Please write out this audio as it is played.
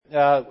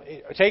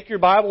take your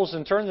Bibles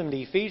and turn them to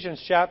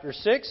Ephesians chapter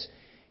 6.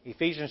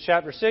 Ephesians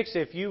chapter 6,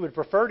 if you would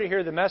prefer to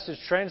hear the message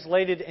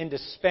translated into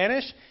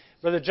Spanish.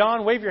 Brother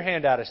John, wave your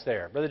hand at us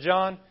there. Brother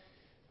John,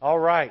 all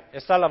right.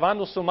 Está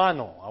lavando su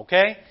mano,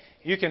 okay?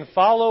 You can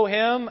follow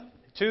him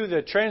to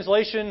the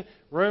translation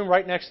room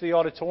right next to the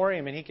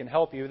auditorium, and he can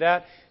help you with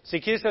that. Si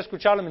quieres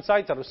escuchar el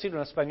mensaje traducido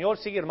en español,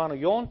 sigue hermano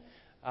John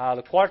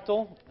al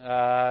cuarto,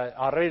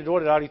 alrededor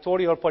del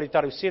auditorio para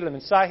traducir el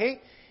mensaje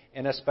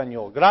en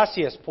español.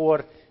 Gracias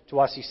por tu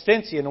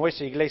asistencia en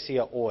nuestra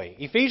iglesia hoy.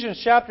 Ephesians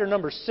chapter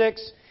number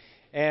 6,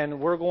 and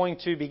we're going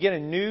to begin a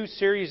new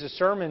series of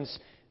sermons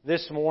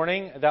this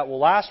morning that will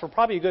last for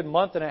probably a good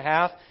month and a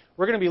half.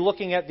 We're going to be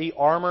looking at the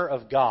armor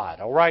of God,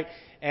 all right?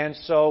 And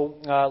so,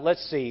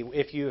 let's see.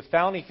 If you have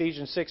found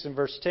Ephesians 6 and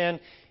verse 10,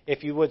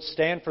 if you would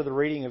stand for the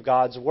reading of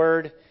God's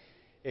Word.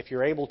 If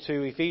you're able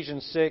to,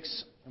 Ephesians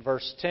 6,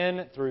 verse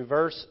 10 through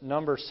verse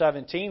number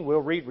 17.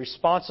 We'll read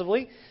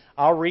responsively.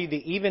 I'll read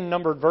the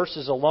even-numbered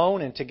verses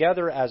alone, and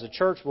together as a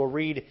church we'll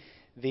read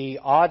the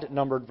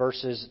odd-numbered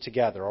verses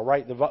together. All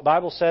right? The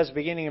Bible says,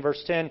 beginning in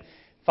verse 10,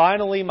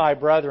 "Finally, my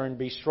brethren,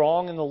 be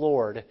strong in the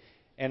Lord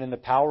and in the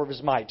power of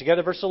His might."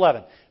 Together, verse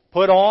 11.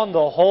 "Put on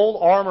the whole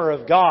armor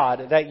of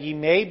God, that ye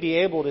may be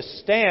able to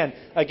stand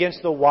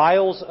against the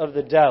wiles of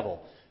the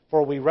devil.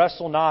 For we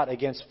wrestle not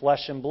against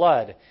flesh and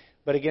blood,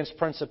 but against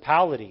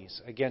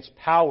principalities, against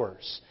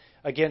powers,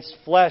 against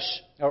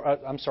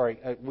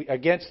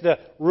against the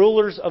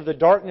rulers of the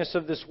darkness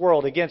of this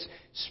world, against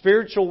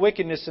spiritual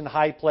wickedness in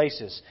high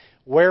places.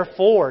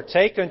 Wherefore,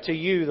 take unto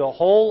you the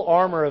whole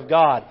armor of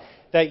God,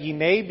 that ye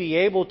may be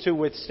able to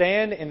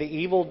withstand in the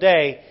evil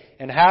day,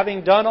 and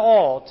having done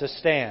all, to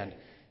stand.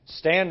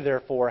 Stand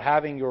therefore,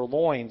 having your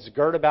loins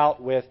girt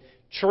about with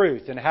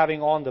truth, and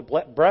having on the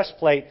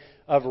breastplate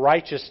of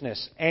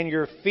righteousness, and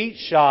your feet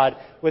shod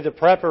with the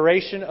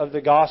preparation of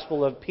the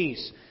gospel of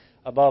peace.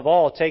 Above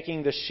all,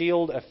 taking the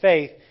shield of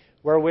faith,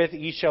 wherewith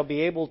ye shall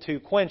be able to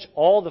quench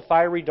all the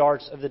fiery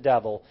darts of the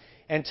devil,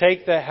 and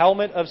take the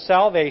helmet of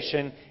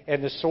salvation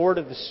and the sword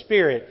of the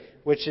Spirit,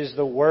 which is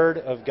the Word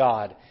of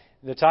God."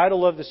 The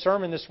title of the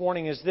sermon this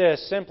morning is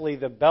this, simply,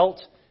 "The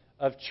Belt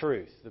of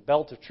Truth." The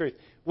Belt of Truth.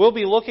 We'll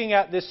be looking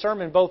at this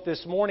sermon both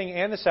this morning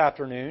and this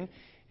afternoon,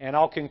 and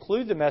I'll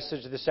conclude the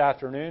message this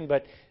afternoon,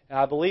 but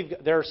I believe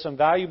there are some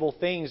valuable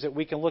things that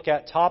we can look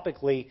at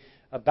topically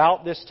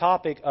about this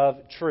topic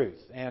of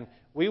truth. And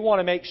we want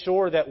to make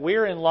sure that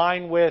we're in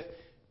line with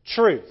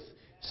truth.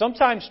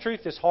 Sometimes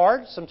truth is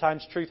hard,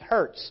 sometimes truth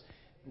hurts.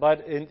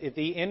 But at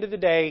the end of the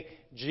day,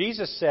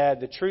 Jesus said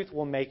the truth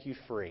will make you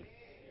free.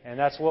 And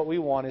that's what we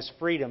want, is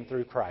freedom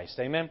through Christ.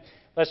 Amen?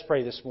 Let's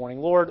pray this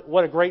morning. Lord,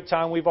 what a great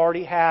time we've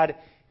already had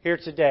here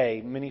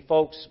today. Many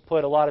folks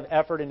put a lot of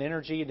effort and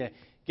energy into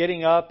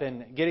getting up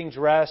and getting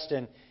dressed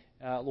and,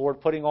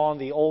 Lord, putting on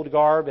the old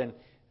garb. And,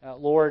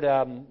 Lord,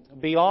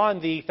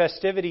 beyond the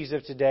festivities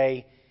of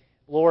today,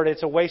 Lord,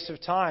 it's a waste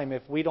of time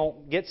if we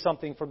don't get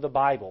something from the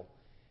Bible.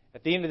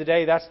 At the end of the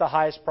day, that's the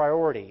highest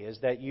priority, is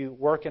that you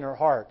work in our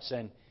hearts,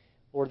 and,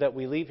 Lord, that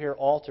we leave here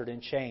altered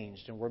and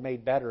changed, and we're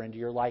made better into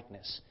your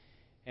likeness.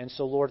 And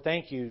so, Lord,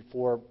 thank you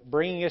for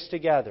bringing us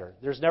together.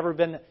 There's never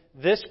been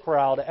this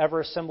crowd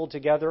ever assembled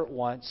together at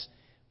once.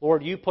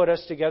 Lord, you put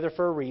us together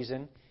for a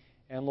reason.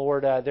 And,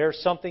 Lord, there's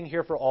something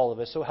here for all of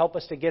us. So help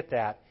us to get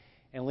that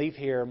and leave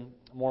here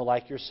more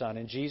like your Son.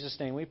 In Jesus'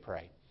 name we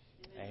pray.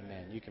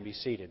 Amen. You can be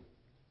seated.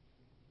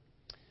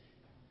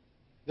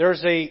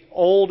 There's an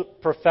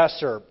old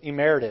professor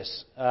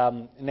emeritus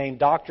named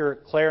Dr.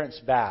 Clarence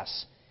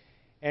Bass.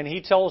 And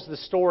he tells the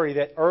story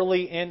that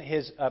early in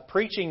his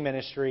preaching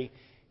ministry,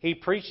 he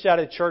preached at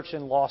a church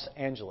in Los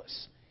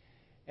Angeles.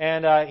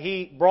 And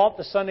he brought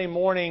the Sunday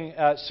morning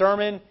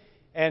sermon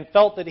and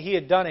felt that he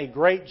had done a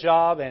great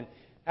job. And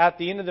at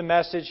the end of the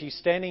message, he's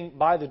standing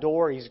by the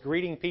door. He's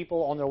greeting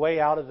people on their way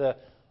out of the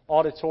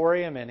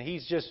auditorium. And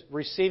he's just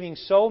receiving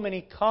so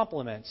many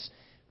compliments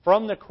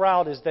from the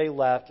crowd as they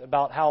left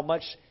about how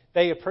much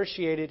they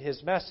appreciated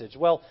his message.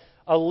 Well,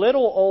 a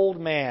little old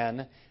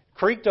man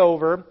creaked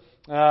over,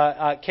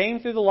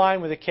 came through the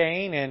line with a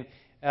cane,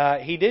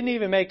 and he didn't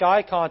even make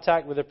eye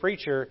contact with the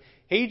preacher.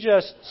 He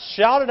just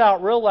shouted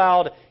out real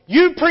loud,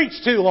 "You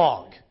preach too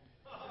long!"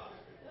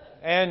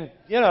 And,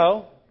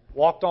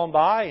 walked on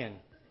by, and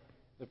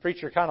the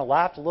preacher kind of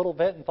laughed a little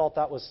bit and thought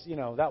that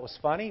was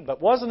funny,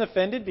 but wasn't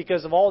offended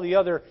because of all the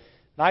other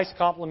nice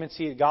compliments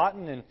he had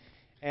gotten.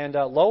 And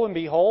lo and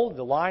behold,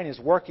 the line is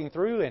working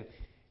through,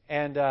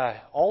 and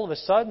all of a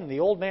sudden, the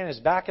old man is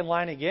back in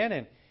line again,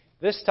 and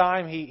this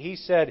time he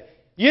said,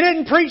 "You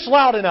didn't preach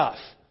loud enough."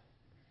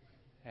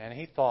 And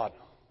he thought,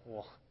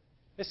 well,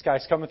 this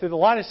guy's coming through the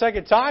line a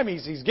second time.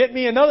 He's getting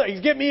me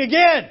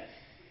again.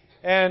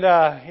 And,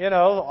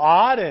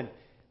 odd. And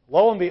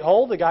lo and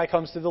behold, the guy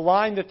comes through the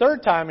line the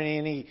third time,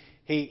 and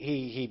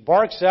he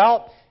barks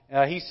out.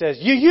 He says,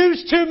 "You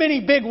use too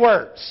many big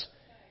words."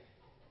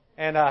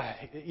 And,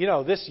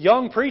 this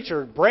young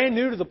preacher, brand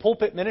new to the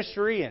pulpit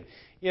ministry and,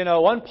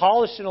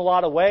 unpolished in a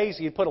lot of ways.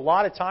 He had put a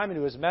lot of time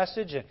into his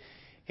message, and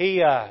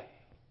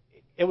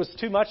it was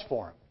too much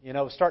for him.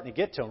 was starting to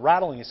get to him,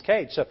 rattling his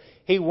cage. So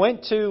he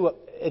went to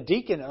a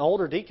deacon, an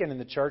older deacon in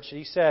the church,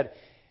 and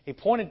he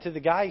pointed to the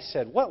guy. He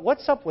said,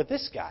 "What's up with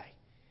this guy?"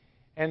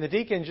 And the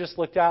deacon just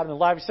looked out in the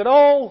light. He said,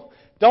 "Oh,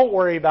 don't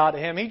worry about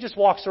him. He just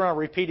walks around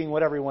repeating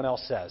what everyone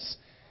else says."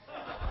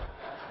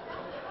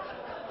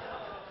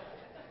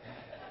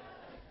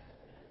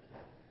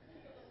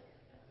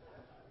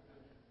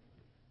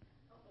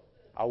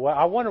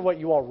 I wonder what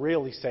you all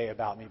really say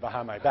about me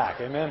behind my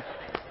back. Amen?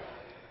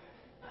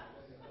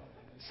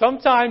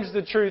 Sometimes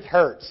the truth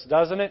hurts,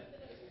 doesn't it?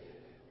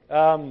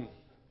 Amen.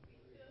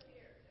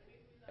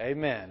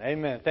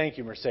 Amen. Thank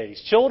you,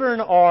 Mercedes. Children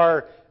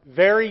are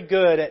very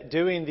good at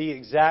doing the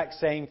exact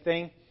same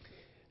thing.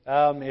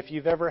 If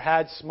you've ever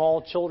had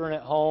small children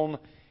at home,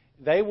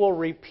 they will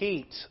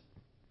repeat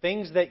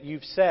things that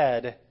you've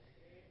said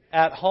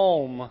at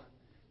home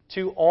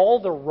to all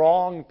the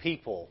wrong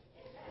people.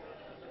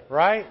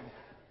 Right?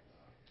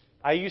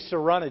 I used to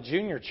run a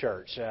junior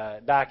church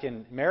back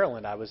in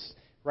Maryland. I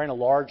ran a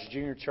large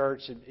junior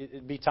church.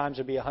 It'd be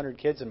 100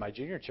 kids in my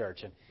junior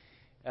church. And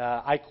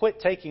I quit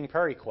taking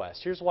prayer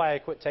requests. Here's why I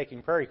quit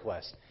taking prayer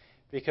requests.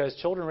 Because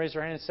children raise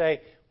their hand and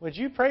say, "Would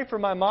you pray for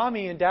my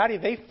mommy and daddy?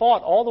 They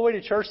fought all the way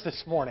to church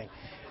this morning.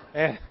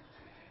 And,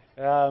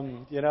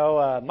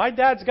 my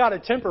dad's got a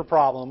temper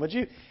problem. Would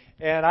you?"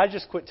 And I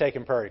just quit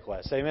taking prayer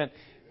requests. Amen.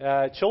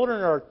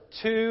 Children are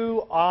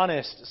too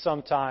honest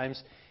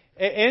sometimes.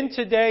 In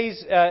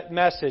today's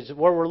message,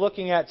 what we're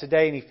looking at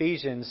today in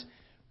Ephesians,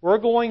 we're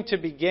going to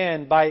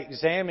begin by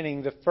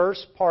examining the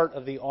first part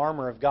of the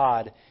armor of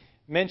God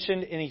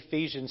mentioned in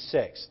Ephesians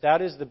 6.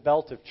 That is the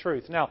belt of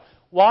truth. Now,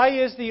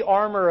 why is the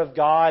armor of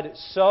God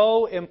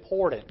so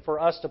important for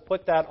us to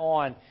put that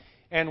on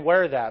and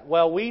wear that?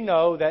 Well, we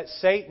know that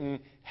Satan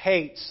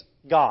hates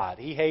God.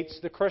 He hates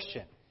the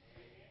Christian.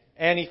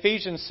 And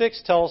Ephesians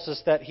 6 tells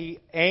us that he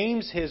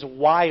aims his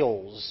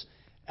wiles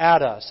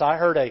at us. I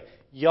heard a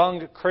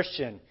young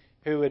Christian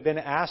who had been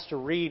asked to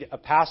read a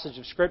passage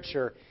of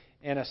Scripture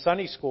in a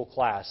Sunday school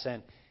class.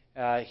 And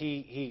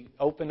he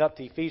opened up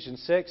to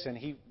Ephesians 6 and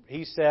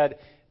he said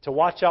to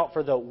watch out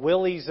for the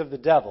willies of the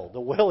devil.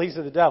 The willies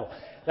of the devil.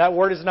 That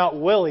word is not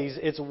willies,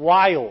 it's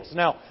wiles.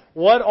 Now,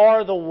 what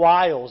are the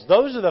wiles?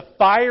 Those are the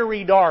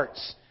fiery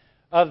darts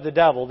of the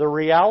devil. The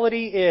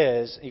reality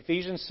is,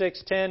 Ephesians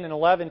 6, 10 and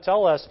 11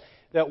 tell us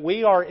that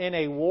we are in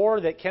a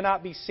war that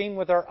cannot be seen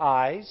with our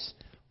eyes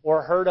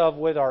or heard of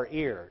with our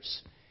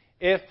ears.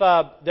 If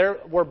there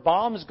were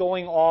bombs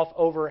going off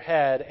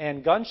overhead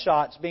and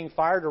gunshots being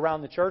fired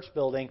around the church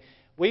building,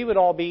 we would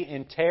all be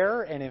in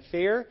terror and in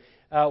fear.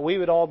 We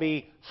would all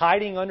be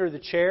hiding under the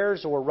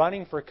chairs or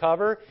running for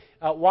cover.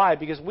 Why?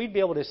 Because we'd be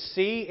able to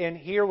see and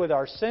hear with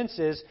our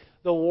senses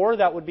the war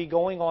that would be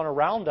going on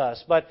around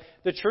us. But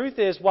the truth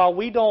is, while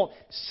we don't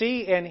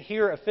see and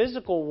hear a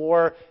physical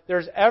war,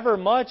 there's ever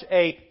much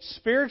a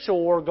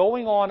spiritual war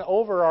going on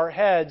over our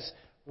heads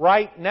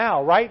right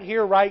now, right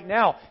here, right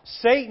now.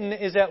 Satan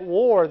is at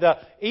war. The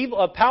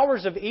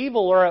powers of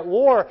evil are at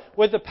war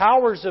with the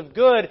powers of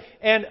good.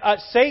 And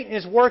Satan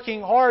is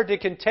working hard to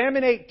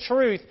contaminate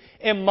truth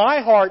in my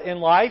heart and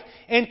life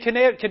and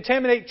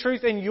contaminate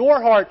truth in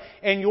your heart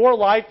and your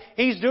life.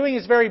 He's doing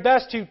his very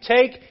best to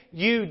take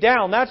you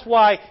down. That's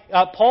why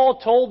Paul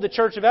told the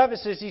church of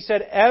Ephesus, he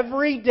said,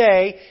 every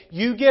day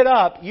you get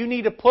up, you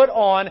need to put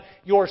on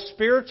your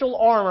spiritual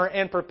armor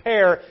and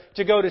prepare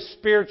to go to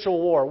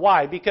spiritual war.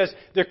 Why? Because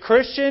the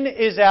Christian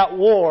is at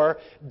war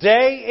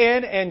day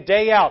in and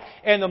day out.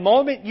 And the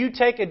moment you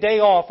take a day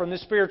off from the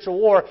spiritual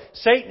war,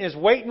 Satan is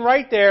waiting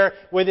right there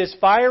with his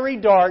fiery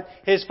dart,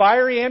 his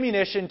fiery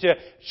ammunition to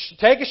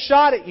take a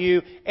shot at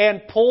you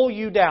and pull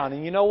you down.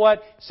 And you know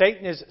what?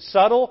 Satan is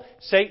subtle.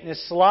 Satan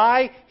is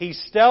sly.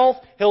 He's stealth.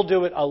 He'll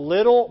do it a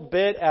little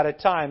bit at a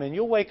time. And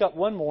you'll wake up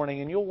one morning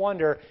and you'll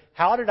wonder,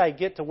 how did I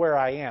get to where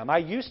I am? I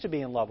used to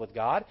be in love with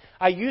God.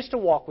 I used to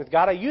walk with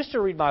God. I used to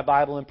read my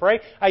Bible and pray.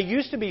 I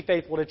used to be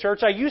faithful to church.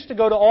 I used to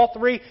go to all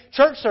 3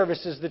 church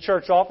services the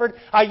church offered.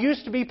 I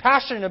used to be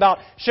passionate about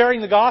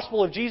sharing the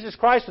gospel of Jesus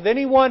Christ with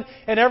anyone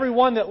and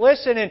everyone that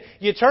listened. And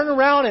you turn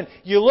around and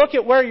you look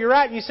at where you're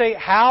at and you say,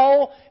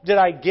 how did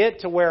I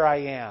get to where I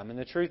am? And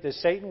the truth is,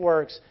 Satan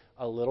works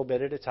a little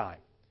bit at a time.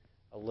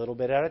 A little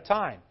bit at a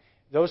time.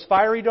 Those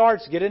fiery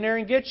darts get in there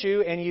and get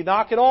you, and you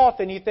knock it off,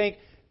 and you think,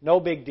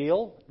 no big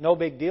deal,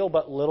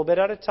 but a little bit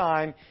at a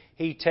time,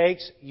 he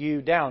takes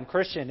you down.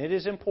 Christian, it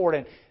is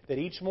important that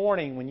each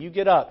morning when you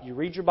get up, you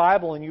read your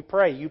Bible and you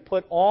pray, you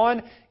put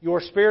on your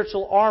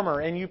spiritual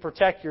armor and you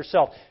protect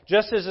yourself.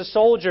 Just as a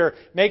soldier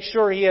makes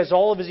sure he has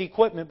all of his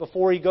equipment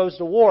before he goes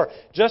to war.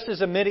 Just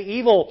as a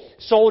medieval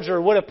soldier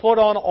would have put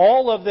on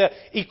all of the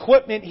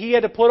equipment he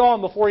had to put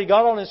on before he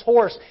got on his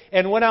horse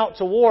and went out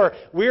to war,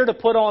 we're to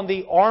put on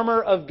the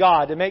armor of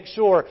God to make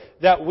sure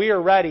that we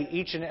are ready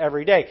each and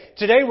every day.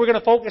 Today we're going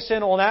to focus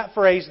in on that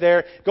phrase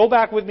there. Go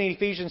back with me to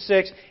Ephesians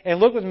 6 and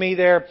look with me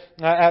there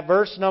at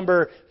verse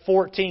number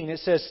 14. It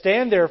says,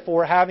 stand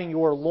therefore having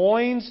your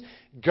loins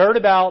girt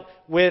about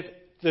with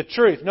the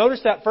truth.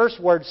 Notice that first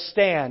word,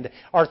 stand.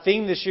 Our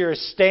theme this year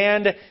is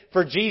stand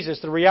for Jesus.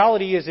 The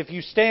reality is if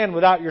you stand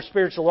without your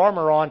spiritual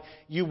armor on,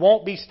 you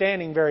won't be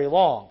standing very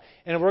long.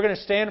 And if we're going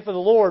to stand for the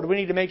Lord, we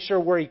need to make sure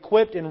we're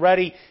equipped and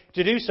ready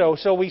to do so.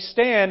 So we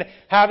stand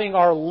having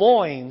our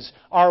loins,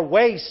 our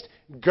waist,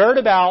 girt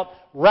about,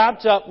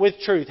 wrapped up with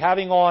truth,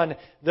 having on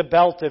the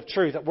belt of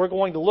truth. We're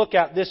going to look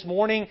at this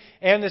morning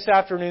and this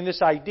afternoon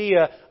this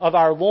idea of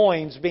our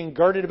loins being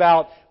girded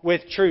about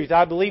with truth.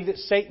 I believe that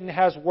Satan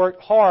has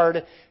worked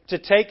hard to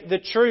take the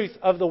truth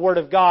of the Word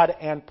of God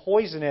and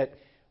poison it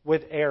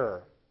with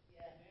error.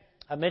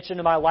 I mentioned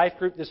in my life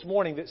group this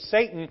morning that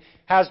Satan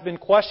has been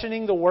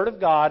questioning the Word of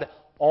God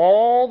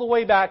all the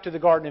way back to the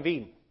Garden of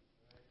Eden.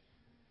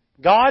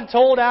 God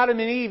told Adam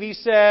and Eve, He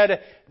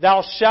said,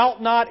 "Thou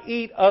shalt not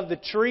eat of the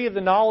tree of the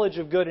knowledge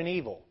of good and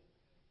evil."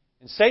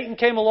 And Satan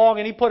came along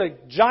and he put a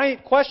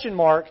giant question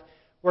mark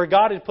where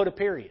God had put a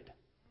period.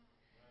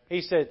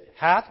 He said,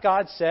 "Hath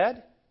God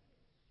said,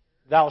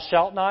 thou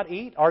shalt not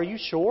eat?" Are you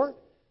sure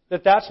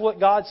that that's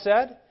what God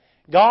said?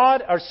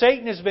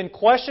 Satan has been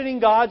questioning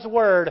God's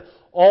Word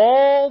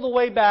all the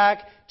way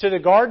back to the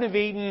Garden of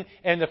Eden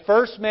and the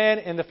first man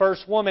and the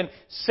first woman.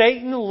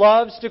 Satan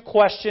loves to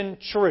question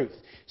truth.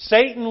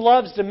 Satan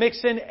loves to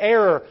mix in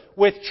error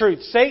with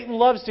truth. Satan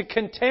loves to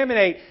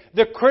contaminate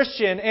the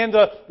Christian and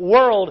the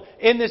world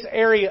in this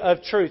area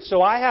of truth. So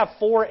I have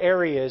 4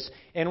 areas,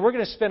 and we're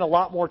going to spend a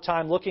lot more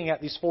time looking at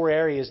these 4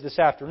 areas this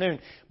afternoon.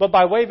 But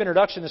by way of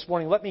introduction this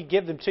morning, let me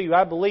give them to you.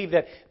 I believe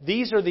that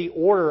these are the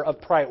order of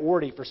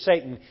priority for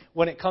Satan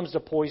when it comes to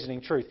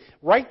poisoning truth.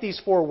 Write these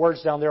 4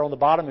 words down there on the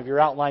bottom of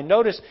your outline.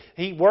 Notice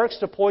he works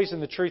to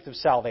poison the truth of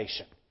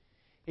salvation.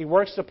 He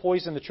works to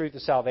poison the truth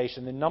of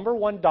salvation. The number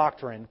one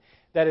doctrine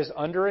that is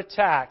under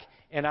attack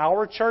in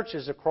our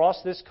churches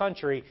across this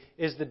country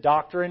is the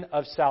doctrine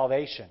of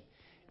salvation.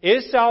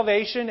 Is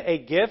salvation a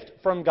gift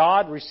from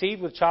God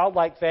received with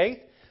childlike faith?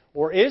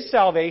 Or is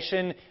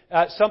salvation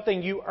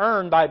something you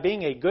earn by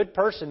being a good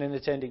person and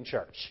attending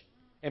church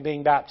and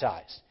being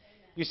baptized?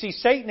 You see,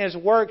 Satan has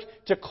worked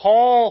to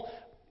call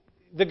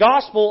the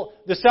gospel,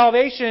 the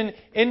salvation,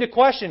 into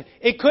question.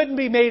 It couldn't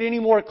be made any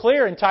more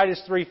clear in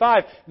Titus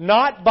 3:5.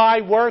 Not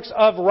by works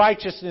of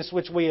righteousness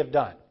which we have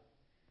done,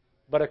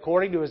 but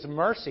according to His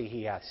mercy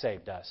He hath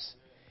saved us.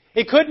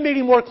 It couldn't be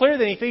any more clear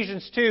than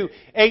Ephesians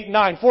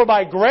 2:8-9. For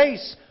by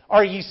grace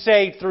are ye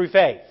saved through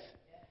faith,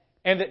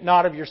 and that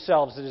not of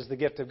yourselves, it is the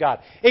gift of God.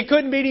 It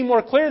couldn't be any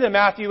more clear than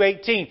Matthew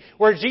 18,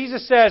 where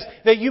Jesus says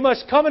that you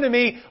must come unto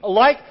me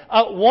like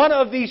one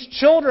of these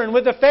children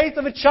with the faith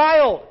of a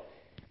child.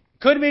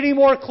 Couldn't be any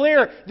more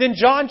clear than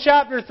John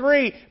chapter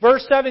 3,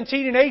 verse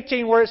 17 and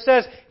 18, where it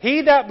says,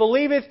 "He that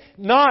believeth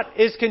not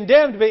is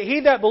condemned, but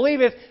he that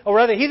believeth, or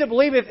rather, he that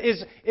believeth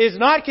is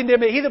not condemned,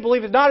 but he that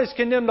believeth not is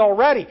condemned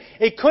already."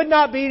 It could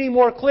not be any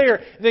more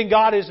clear than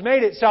God has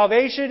made it.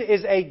 Salvation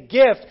is a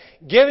gift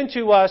given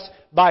to us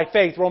by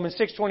faith. Romans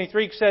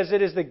 6:23 says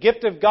it is the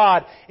gift of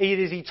God. It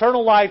is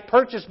eternal life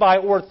purchased by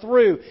or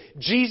through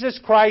Jesus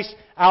Christ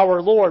our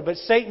Lord. But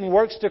Satan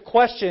works to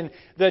question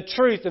the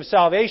truth of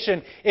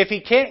salvation. If he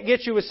can't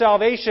get you with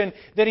salvation,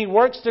 then he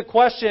works to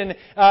question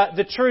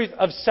the truth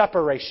of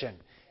separation.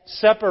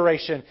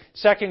 Separation.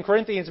 2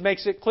 Corinthians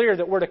makes it clear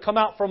that we're to come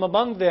out from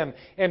among them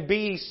and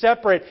be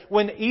separate.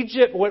 When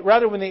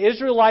the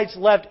Israelites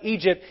left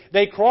Egypt,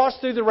 they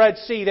crossed through the Red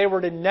Sea. They were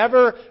to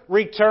never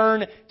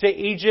return to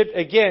Egypt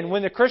again.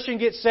 When the Christian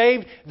gets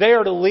saved, they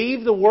are to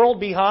leave the world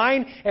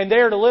behind and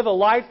they are to live a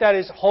life that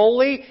is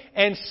holy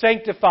and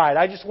sanctified.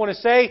 I just want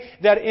to say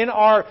that in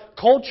our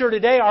culture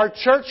today, our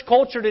church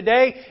culture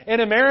today in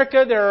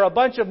America, there are a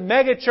bunch of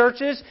mega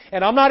churches,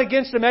 and I'm not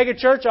against a mega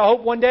church. I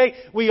hope one day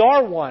we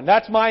are one.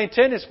 That's my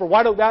intent, is for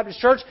White Oak Baptist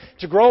Church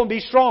to grow and be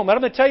strong. But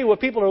I'm going to tell you what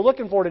people are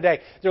looking for today.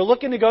 They're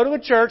looking to go to a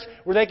church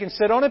where they can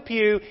sit on a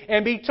pew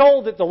and be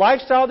told that the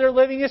lifestyle they're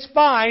living is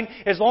fine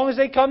as long as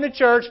they come to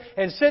church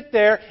and sit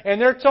there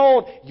and they're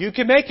told, you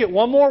can make it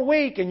one more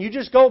week and you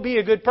just go be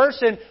a good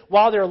person,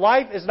 while their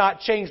life is not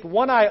changed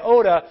one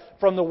iota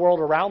from the world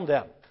around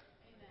them.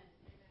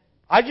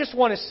 I just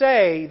want to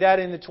say that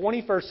in the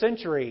 21st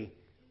century,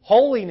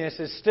 holiness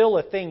is still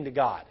a thing to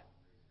God.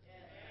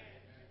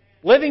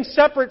 Living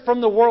separate from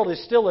the world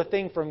is still a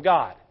thing from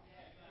God.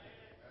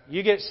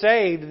 You get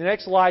saved, the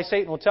next lie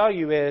Satan will tell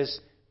you is,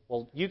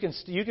 well, you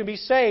can be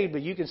saved,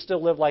 but you can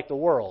still live like the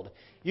world.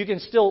 You can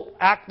still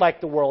act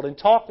like the world and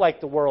talk like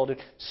the world and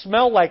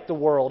smell like the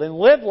world and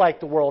live like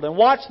the world and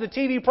watch the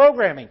TV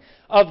programming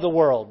of the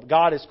world.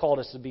 God has called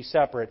us to be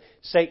separate.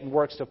 Satan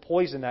works to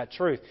poison that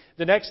truth.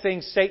 The next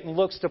thing Satan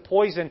looks to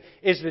poison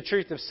is the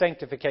truth of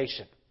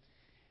sanctification.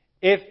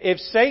 If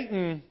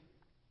Satan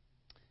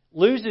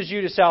loses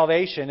you to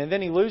salvation and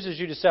then he loses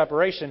you to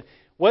separation,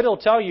 what he'll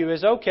tell you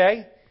is,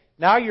 okay,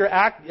 now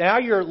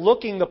you're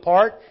looking the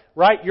part,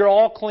 right? You're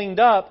all cleaned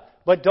up,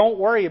 but don't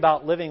worry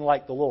about living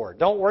like the Lord.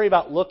 Don't worry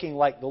about looking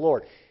like the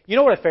Lord. You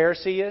know what a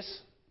Pharisee is?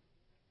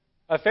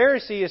 A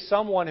Pharisee is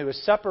someone who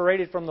is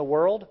separated from the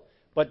world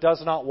but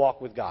does not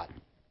walk with God.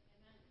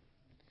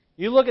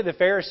 You look at the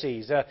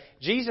Pharisees.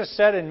 Jesus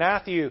said in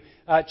Matthew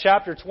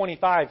chapter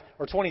 25,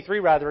 or 23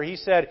 rather, He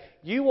said,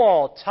 you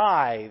all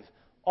tithe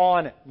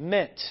on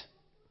mint.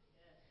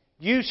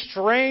 You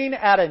strain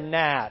at a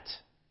gnat,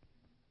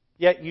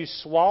 yet you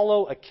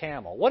swallow a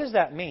camel. What does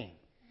that mean?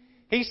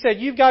 He said,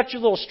 you've got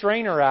your little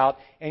strainer out,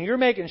 and you're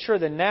making sure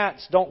the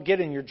gnats don't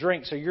get in your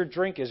drink, so your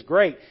drink is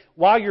great,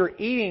 while you're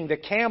eating the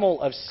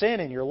camel of sin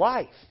in your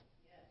life.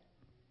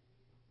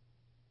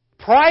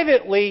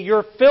 Privately,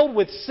 you're filled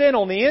with sin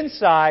on the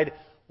inside,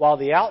 while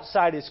the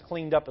outside is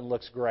cleaned up and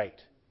looks great.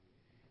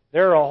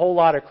 There are a whole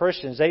lot of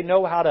Christians. They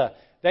know how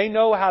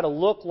to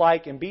look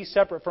like and be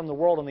separate from the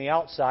world on the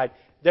outside.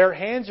 Their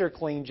hands are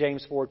clean,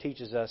 James 4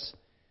 teaches us,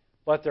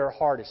 but their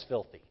heart is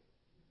filthy.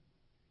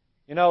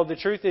 You know, the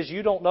truth is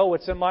you don't know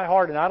what's in my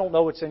heart, and I don't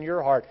know what's in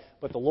your heart,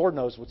 but the Lord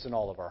knows what's in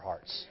all of our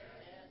hearts.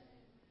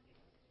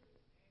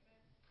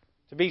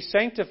 To be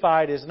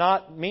sanctified is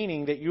not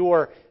meaning that you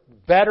are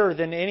better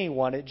than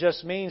anyone. It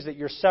just means that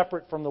you're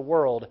separate from the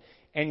world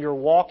and you're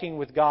walking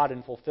with God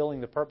and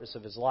fulfilling the purpose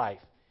of His life.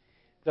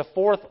 The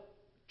fourth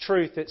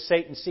truth that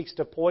Satan seeks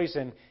to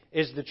poison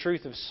is the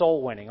truth of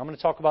soul winning. I'm going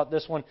to talk about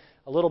this one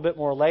a little bit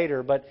more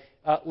later, but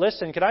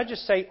listen, can I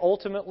just say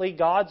ultimately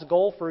God's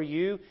goal for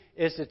you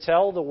is to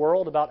tell the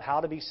world about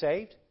how to be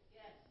saved?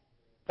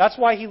 That's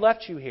why He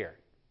left you here.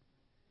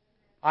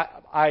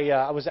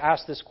 I was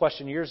asked this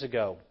question years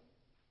ago.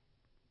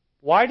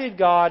 Why did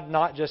God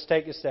not just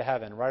take us to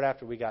heaven right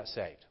after we got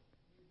saved?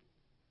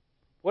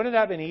 Wouldn't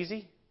that have been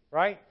easy,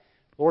 right?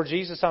 Lord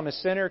Jesus, I'm a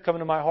sinner. Come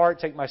into my heart.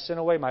 Take my sin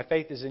away. My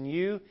faith is in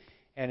you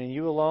and in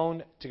you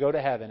alone to go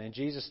to heaven. In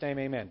Jesus' name,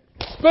 amen.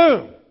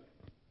 Boom!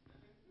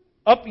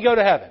 Up you go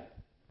to heaven.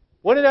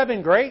 Wouldn't that have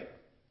been great?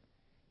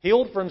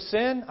 Healed from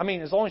sin. I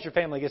mean, as long as your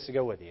family gets to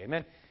go with you.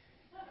 Amen.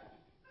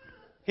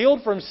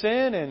 Healed from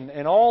sin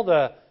and all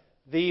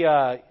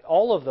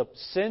of the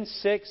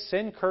sin-sick,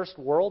 sin-cursed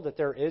world that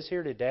there is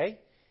here today,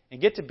 and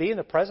get to be in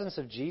the presence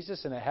of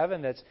Jesus in a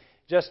heaven that's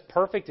just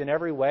perfect in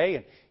every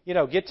way,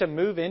 and get to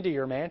move into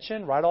your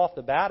mansion right off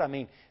the bat. I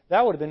mean,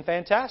 that would have been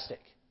fantastic.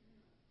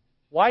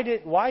 Why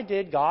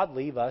did God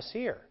leave us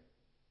here?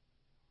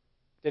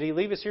 Did He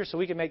leave us here so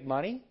we could make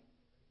money?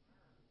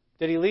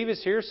 Did He leave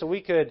us here so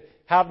we could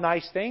have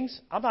nice things?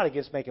 I'm not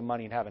against making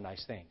money and having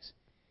nice things.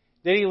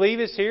 Did He leave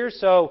us here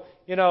so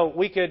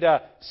we could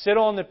sit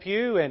on the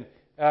pew and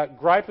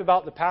gripe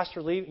about the pastor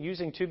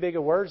using too big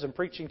of words and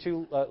preaching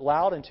too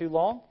loud and too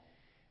long?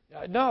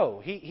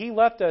 No, He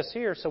left us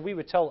here so we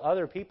would tell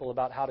other people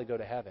about how to go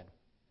to heaven.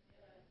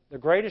 The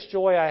greatest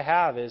joy I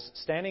have is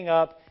standing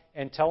up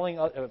and telling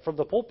from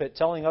the pulpit,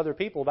 telling other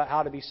people about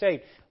how to be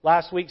saved.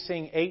 Last week,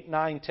 seeing 8,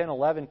 9, 10,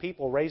 11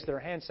 people raise their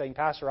hands saying,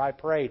 Pastor, I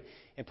prayed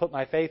and put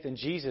my faith in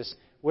Jesus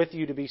with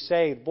you to be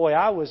saved. Boy,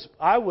 I was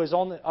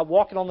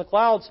walking on the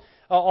clouds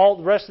all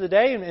the rest of the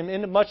day and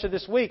into much of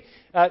this week,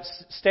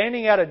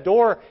 standing at a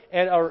door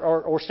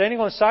or standing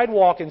on a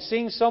sidewalk and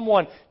seeing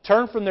someone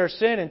turn from their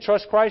sin and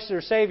trust Christ as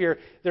their Savior.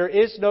 There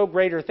is no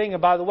greater thing.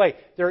 And by the way,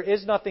 there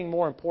is nothing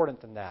more important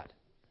than that.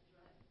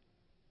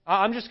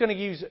 I'm just going to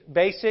use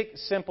basic,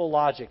 simple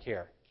logic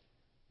here.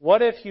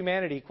 What if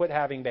humanity quit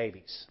having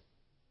babies?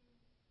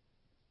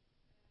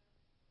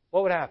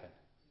 What would happen?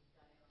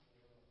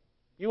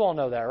 You all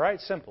know that,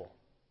 right? Simple.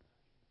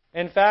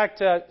 In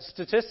fact,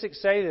 statistics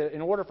say that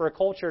in order for a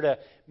culture to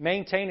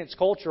maintain its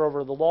culture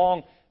over the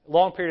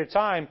long period of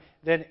time,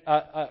 then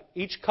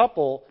each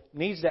couple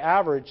needs to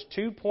average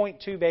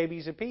 2.2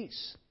 babies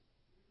apiece.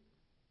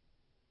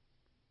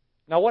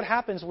 Now, what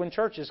happens when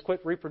churches quit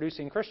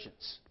reproducing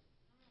Christians?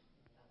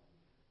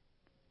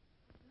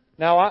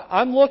 Now,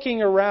 I'm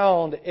looking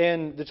around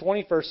in the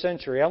 21st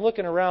century. I'm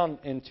looking around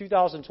in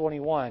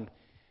 2021,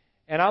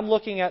 and I'm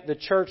looking at the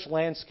church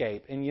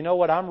landscape. And you know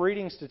what? I'm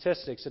reading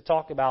statistics that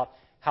talk about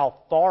how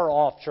far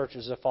off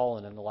churches have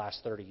fallen in the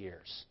last 30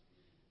 years.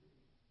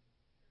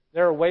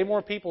 There are way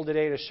more people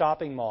today at a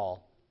shopping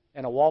mall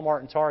and a Walmart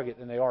and Target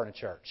than they are in a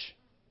church.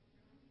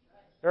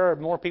 There are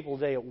more people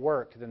today at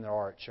work than there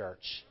are at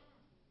church.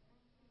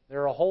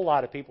 There are a whole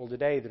lot of people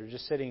today that are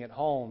just sitting at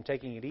home,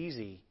 taking it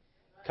easy,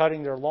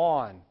 cutting their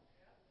lawn,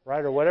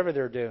 right, or whatever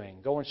they're doing,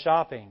 going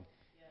shopping,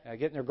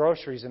 getting their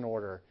groceries in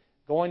order,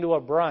 going to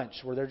a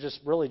brunch where they're just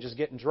really just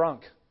getting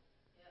drunk.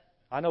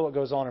 I know what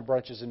goes on in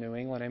brunches in New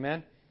England,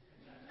 amen?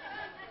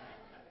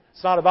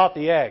 It's not about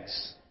the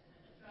eggs.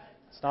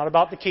 It's not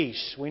about the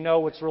quiche. We know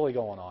what's really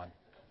going on.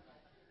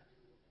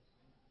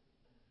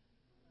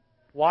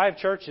 Why has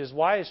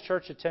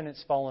church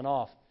attendance fallen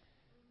off?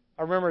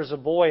 I remember as a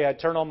boy, I'd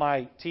turn on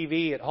my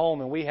TV at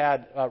home and we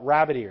had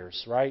rabbit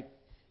ears, right?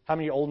 How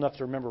many are old enough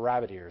to remember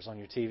rabbit ears on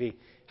your TV?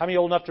 How many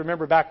are old enough to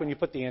remember back when you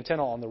put the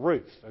antenna on the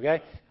roof?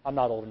 Okay? I'm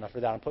not old enough for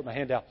that. I'm putting my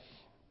hand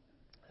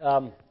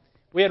down.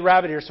 We had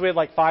rabbit ears, so we had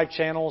like 5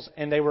 channels,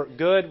 and they were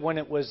good when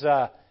it was,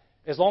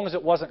 as long as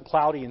it wasn't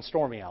cloudy and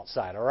stormy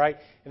outside, all right?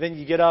 And then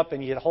you get up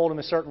and you'd hold them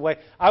a certain way.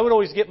 I would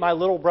always get my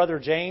little brother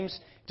James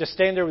to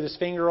stand there with his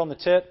finger on the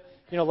tip,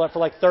 for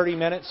like 30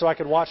 minutes so I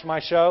could watch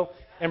my show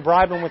and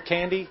bribe him with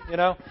candy,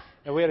 and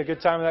we had a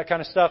good time with that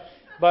kind of stuff.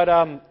 But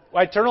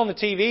I'd turn on the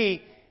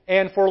TV,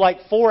 And for like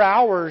 4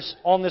 hours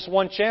on this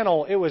one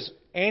channel, it was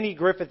Andy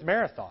Griffith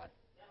Marathon.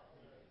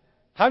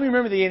 How many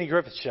remember the Andy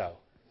Griffith Show?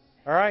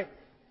 All right?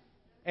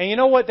 And you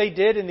know what they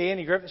did in the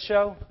Andy Griffith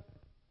Show?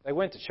 They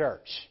went to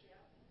church.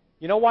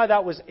 You know why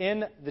that was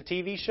in the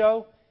TV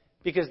show?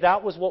 Because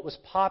that was what was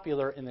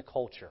popular in the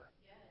culture.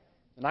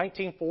 The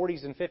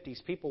 1940s and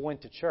 50s, people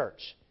went to church.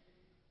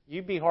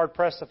 You'd be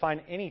hard-pressed to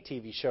find any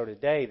TV show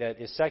today that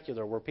is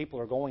secular where people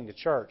are going to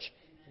church,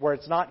 where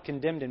it's not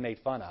condemned and made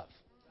fun of.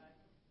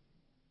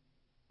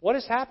 What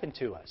has happened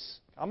to us?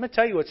 I'm going to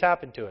tell you what's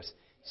happened to us.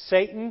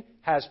 Satan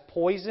has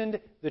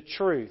poisoned the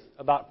truth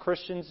about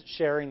Christians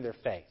sharing their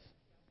faith.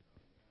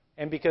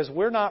 And because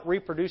we're not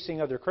reproducing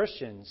other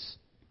Christians,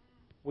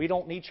 we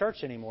don't need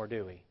church anymore,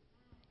 do we?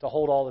 To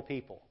hold all the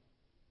people.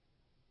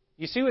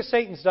 You see what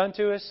Satan's done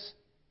to us?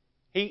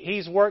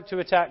 He's worked to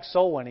attack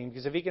soul winning,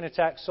 because if he can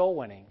attack soul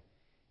winning,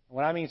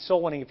 when I mean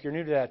soul winning, if you're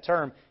new to that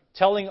term,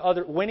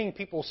 winning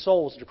people's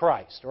souls to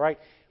Christ, all right?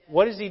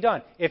 What has he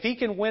done? If he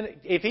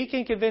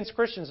can convince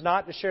Christians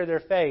not to share their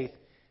faith,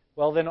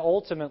 well, then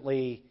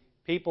ultimately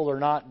people are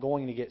not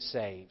going to get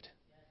saved.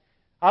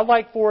 I'd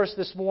like for us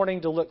this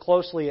morning to look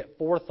closely at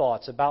 4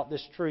 thoughts about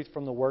this truth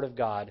from the Word of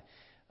God,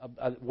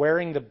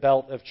 wearing the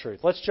belt of truth.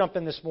 Let's jump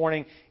in this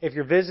morning. If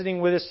you're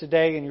visiting with us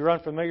today and you're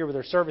unfamiliar with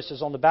our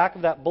services, on the back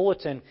of that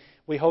bulletin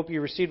we hope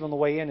you received on the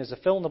way in is a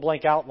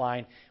fill-in-the-blank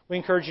outline. We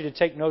encourage you to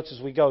take notes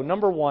as we go.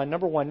 Number one,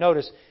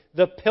 notice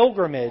the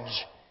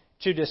pilgrimage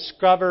to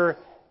discover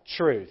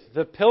truth.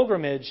 The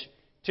pilgrimage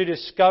to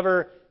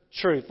discover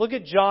truth. Look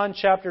at John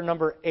chapter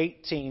number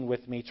 18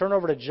 with me. Turn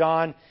over to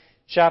John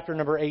chapter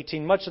number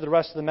 18. Much of the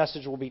rest of the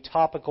message will be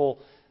topical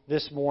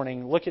this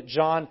morning. Look at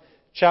John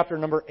chapter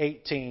number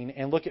 18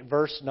 and look at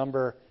verse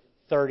number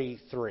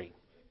 33.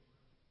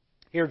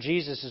 Here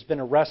Jesus has been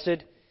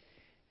arrested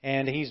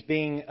and he's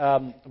being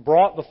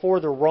brought before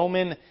the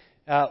Roman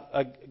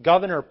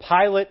governor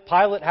Pilate.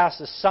 Pilate has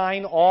to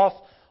sign off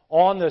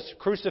on the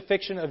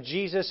crucifixion of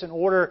Jesus in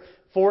order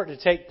for it to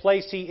take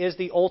place. He is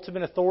the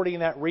ultimate authority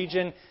in that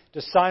region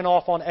to sign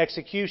off on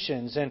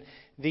executions. And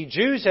the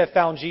Jews have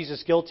found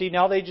Jesus guilty.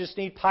 Now they just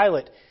need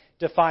Pilate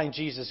to find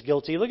Jesus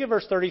guilty. Look at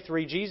verse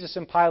 33. Jesus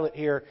and Pilate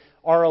here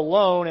are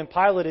alone, and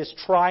Pilate is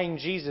trying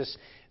Jesus.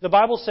 The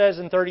Bible says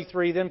in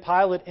 33, Then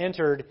Pilate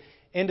entered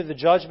into the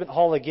judgment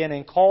hall again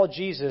and called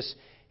Jesus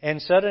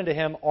and said unto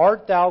him,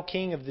 Art thou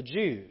king of the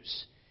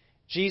Jews?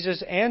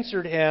 Jesus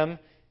answered him,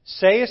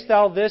 Sayest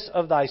thou this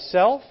of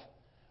thyself?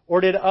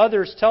 Or did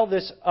others tell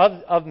this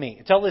of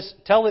me? Tell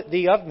it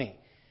thee of me?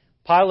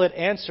 Pilate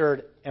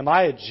answered, Am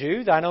I a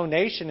Jew? Thine own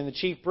nation and the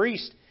chief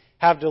priest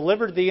have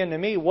delivered thee unto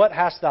me. What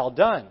hast thou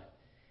done?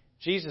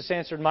 Jesus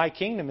answered, My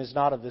kingdom is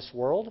not of this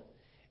world.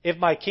 If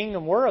my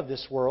kingdom were of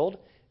this world,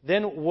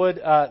 then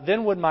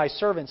would my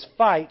servants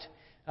fight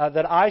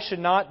that I should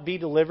not be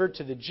delivered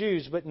to the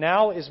Jews. But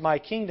now is my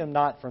kingdom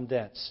not from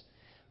thence.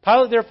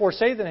 Pilate therefore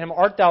saith unto him,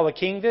 Art thou a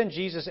king then?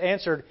 Jesus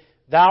answered,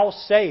 Thou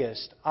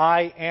sayest,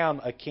 I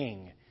am a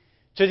king.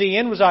 To the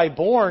end was I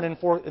born, and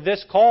for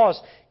this cause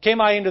came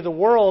I into the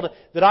world,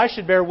 that I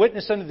should bear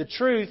witness unto the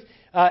truth.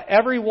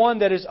 Every one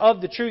that is of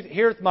the truth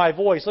heareth my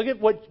voice. Look at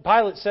what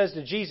Pilate says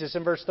to Jesus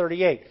in verse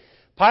 38.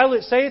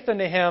 Pilate saith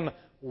unto him,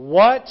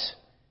 What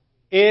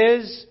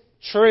is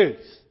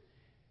truth?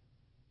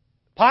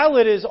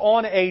 Pilate is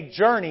on a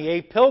journey,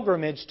 a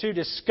pilgrimage to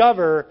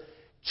discover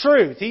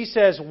truth. He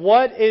says,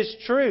 What is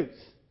truth?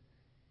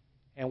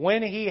 And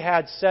when he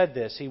had said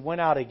this, he went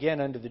out again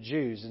unto the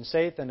Jews, and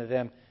saith unto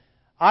them,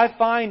 I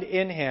find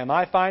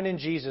in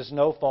Jesus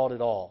no fault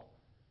at all.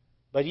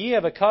 But ye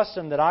have a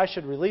custom that I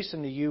should release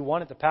unto you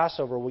one at the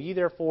Passover. Will ye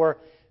therefore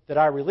that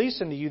I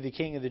release unto you the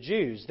King of the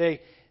Jews?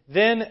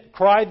 Then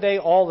cried they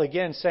all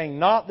again, saying,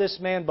 Not this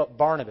man, but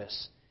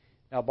Barnabas.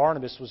 Now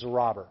Barnabas was a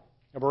robber.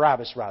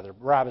 Barabbas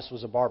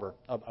was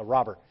a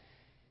robber.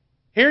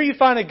 Here you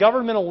find a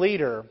governmental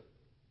leader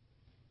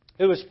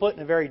who was put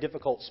in a very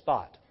difficult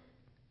spot.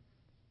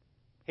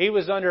 He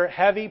was under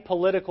heavy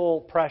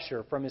political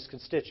pressure from his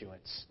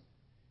constituents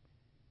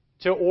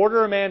to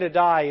order a man to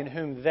die in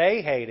whom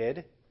they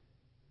hated,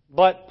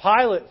 but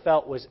Pilate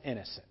felt was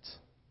innocent.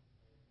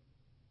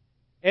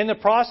 In the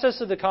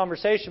process of the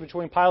conversation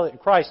between Pilate and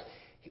Christ,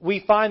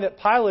 we find that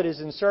Pilate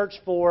is in search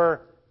for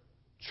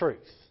truth.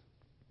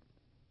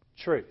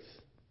 Truth.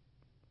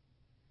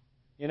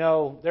 You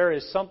know, there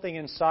is something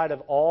inside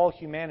of all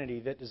humanity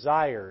that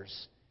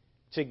desires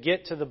to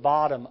get to the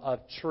bottom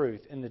of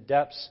truth in the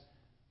depths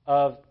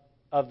of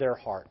their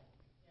heart.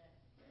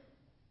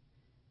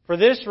 For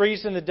this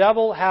reason, the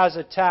devil has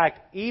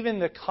attacked even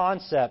the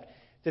concept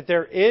that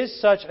there is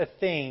such a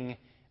thing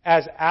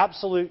as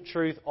absolute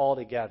truth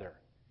altogether.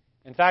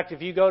 In fact,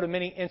 if you go to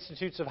many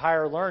institutes of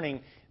higher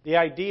learning, the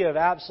idea of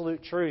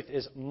absolute truth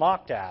is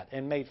mocked at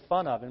and made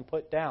fun of and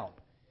put down.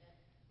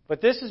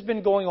 But this has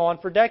been going on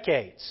for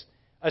decades.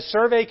 A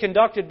survey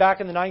conducted back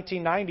in the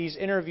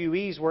 1990s,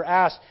 interviewees were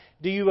asked,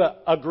 do you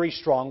agree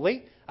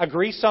strongly,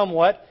 agree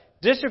somewhat,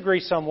 disagree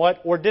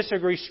somewhat, or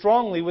disagree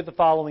strongly with the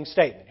following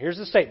statement? Here's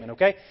the statement,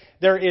 okay?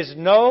 There is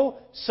no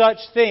such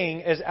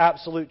thing as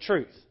absolute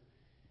truth.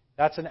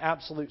 That's an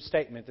absolute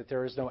statement that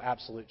there is no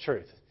absolute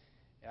truth.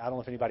 I don't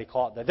know if anybody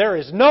caught that. There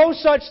is no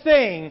such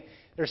thing,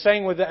 they're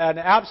saying with an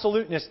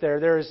absoluteness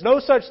there is no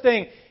such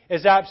thing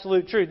as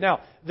absolute truth. Now,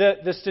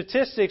 the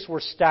statistics were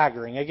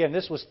staggering. Again,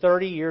 this was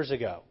 30 years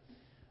ago.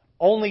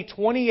 Only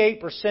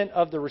 28%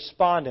 of the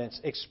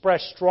respondents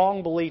expressed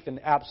strong belief in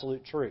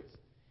absolute truth.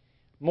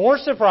 More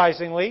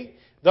surprisingly,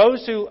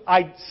 those who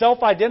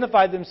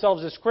self-identified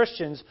themselves as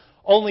Christians,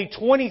 only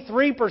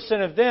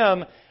 23% of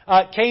them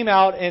came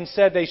out and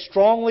said they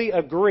strongly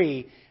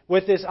agree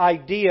with this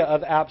idea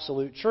of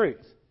absolute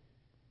truth.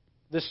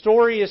 The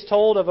story is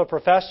told of a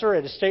professor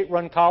at a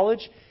state-run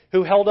college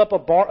who held up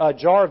a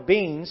jar of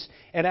beans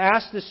and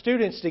asked the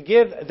students to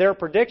give their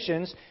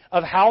predictions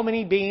of how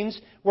many beans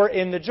were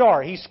in the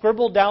jar. He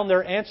scribbled down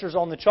their answers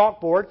on the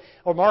chalkboard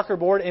or marker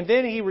board, and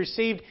then he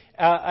received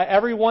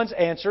everyone's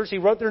answers. He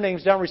wrote their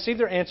names down, received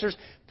their answers,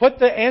 put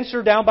the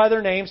answer down by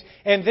their names,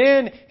 and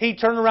then he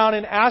turned around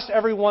and asked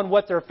everyone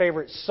what their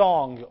favorite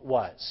song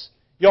was.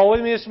 Y'all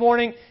with me this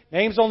morning?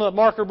 Names on the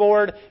marker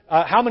board.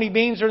 How many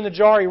beans are in the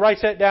jar? He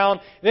writes that down.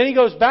 Then he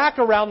goes back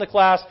around the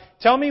class.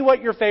 Tell me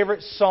what your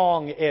favorite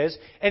song is.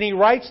 And he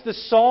writes the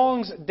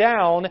songs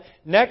down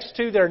next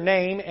to their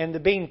name and the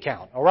bean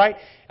count. All right?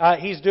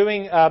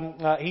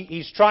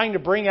 He's trying to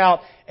bring out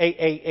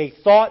a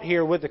thought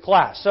here with the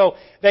class. So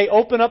they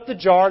open up the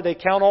jar. They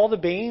count all the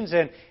beans.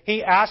 And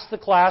he asks the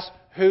class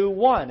who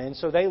won. And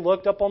so they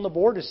looked up on the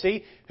board to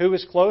see who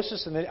was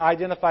closest. And they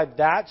identified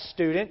that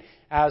student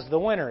as the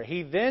winner.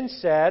 He then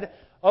said,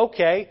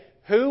 okay,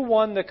 who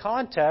won the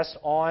contest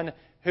on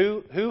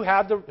who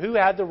had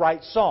the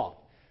right song?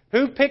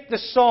 Who picked the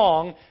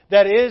song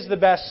that is the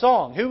best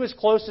song? Who was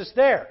closest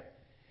there?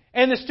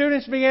 And the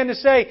students began to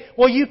say,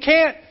 well, you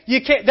can't,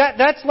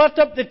 that's left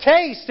up to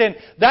taste, and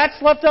that's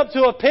left up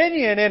to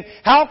opinion, and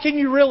how can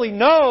you really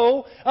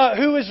know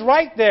who is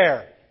right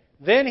there?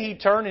 Then he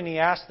turned and he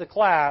asked the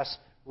class,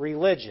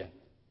 religion,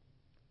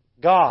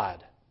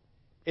 God,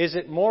 is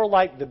it more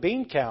like the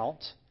bean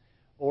count,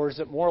 or is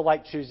it more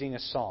like choosing a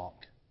song?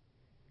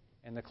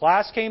 And the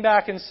class came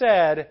back and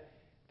said,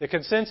 the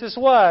consensus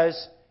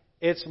was,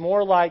 it's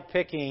more like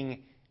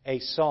picking a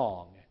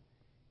song.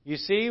 You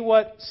see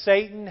what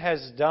Satan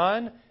has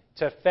done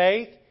to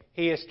faith?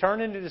 He has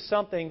turned it into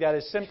something that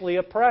is simply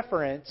a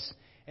preference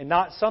and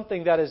not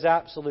something that is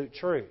absolute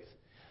truth.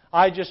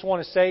 I just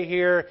want to say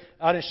here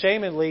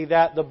unashamedly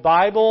that the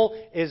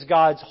Bible is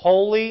God's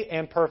holy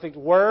and perfect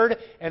Word,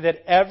 and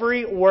that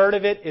every word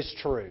of it is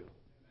true.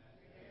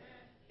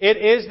 It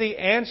is the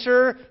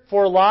answer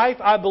for life.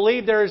 I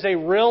believe there is a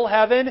real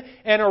heaven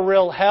and a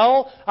real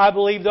hell. I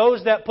believe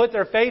those that put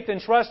their faith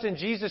and trust in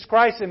Jesus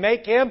Christ and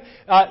make Him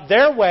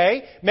their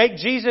way, make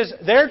Jesus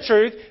their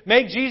truth,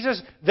 make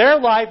Jesus their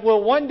life,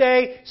 will one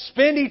day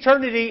spend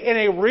eternity in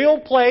a real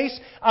place,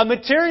 a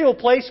material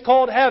place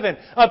called heaven.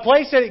 A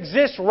place that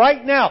exists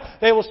right now.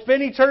 They will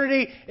spend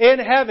eternity in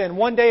heaven.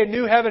 One day a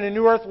new heaven and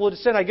new earth will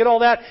descend. I get all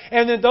that.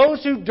 And then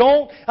those who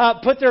don't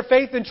put their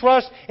faith and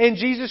trust in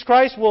Jesus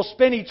Christ will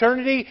spend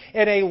eternity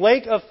in a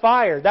lake of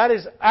fire. That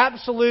is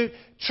absolute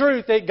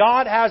truth that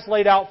God has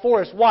laid out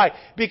for us. Why?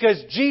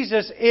 Because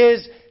Jesus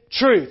is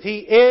truth.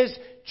 He is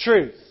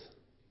truth.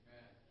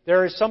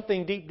 There is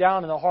something deep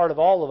down in the heart of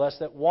all of us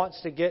that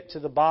wants to get to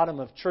the bottom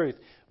of truth.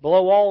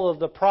 Below all of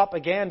the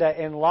propaganda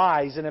and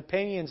lies and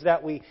opinions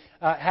that we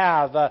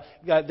have,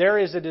 there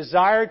is a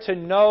desire to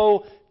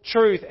know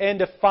truth and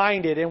to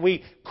find it. And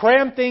we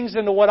cram things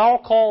into what I'll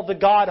call the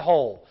God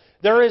hole.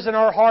 There is in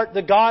our heart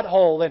the God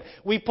hole, and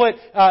we put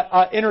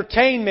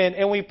entertainment,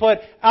 and we put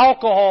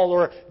alcohol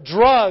or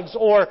drugs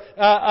or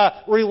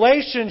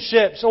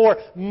relationships or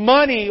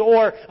money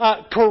or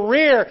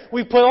career.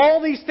 We put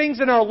all these things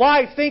in our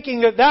life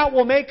thinking that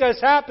will make us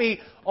happy,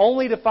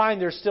 only to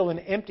find there's still an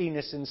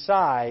emptiness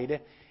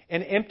inside,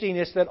 an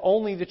emptiness that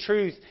only the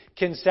truth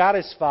can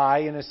satisfy.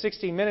 In a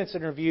 60 Minutes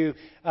interview,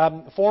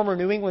 former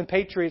New England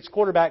Patriots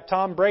quarterback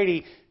Tom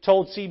Brady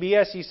told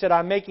CBS, he said,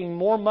 I'm making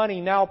more money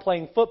now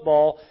playing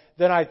football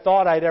than I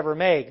thought I'd ever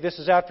make. This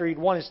is after he'd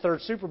won his third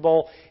Super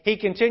Bowl. He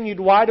continued,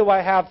 why do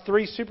I have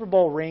 3 Super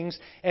Bowl rings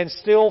and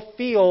still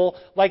feel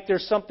like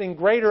there's something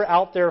greater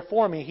out there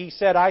for me? He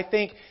said, I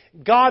think,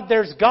 God,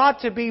 there's got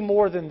to be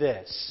more than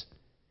this.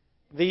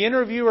 The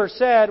interviewer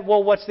said,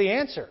 well, what's the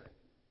answer?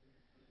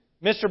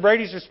 Mr.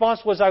 Brady's response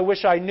was, I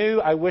wish I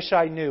knew, I wish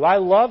I knew. I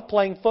love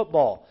playing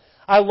football.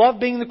 I love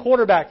being the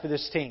quarterback for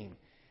this team.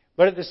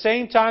 But at the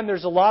same time,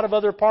 there's a lot of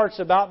other parts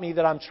about me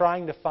that I'm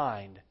trying to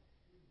find.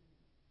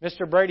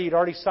 Mr. Brady had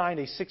already signed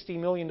a $60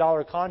 million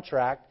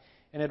contract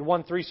and had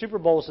won 3 Super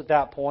Bowls at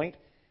that point,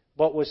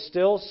 but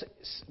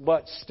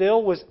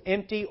still was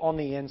empty on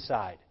the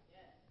inside.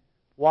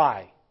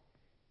 Why?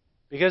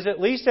 Because at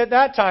least at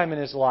that time in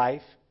his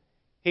life,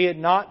 he had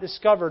not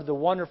discovered the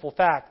wonderful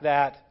fact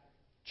that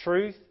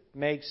truth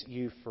makes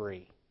you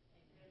free.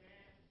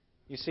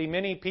 You see,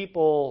 many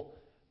people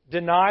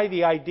deny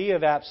the idea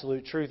of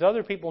absolute truth.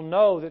 Other people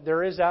know that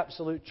there is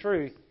absolute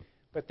truth,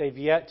 but they've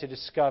yet to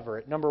discover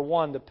it. Number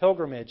 1, the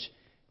pilgrimage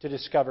to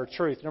discover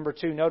truth. Number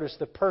 2, notice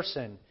the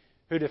person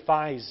who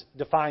defines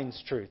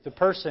truth. The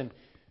person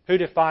who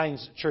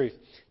defines truth.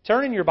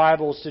 Turn in your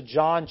Bibles to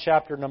John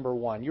chapter number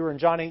 1. You were in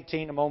John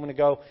 18 a moment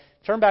ago.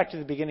 Turn back to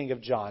the beginning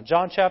of John.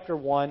 John chapter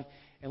 1,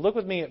 and look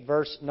with me at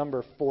verse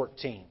number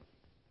 14.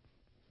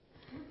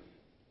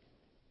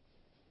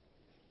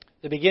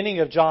 The beginning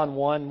of John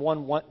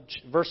 1,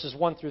 verses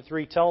 1 through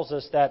 3 tells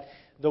us that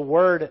the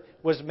Word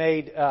was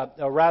made,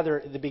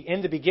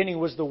 in the beginning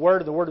was the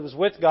Word was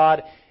with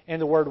God,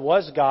 and the Word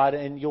was God.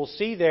 And you'll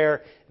see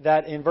there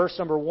that in verse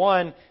number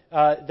 1,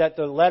 that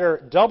the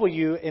letter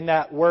W in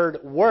that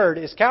word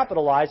is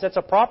capitalized. That's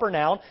a proper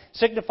noun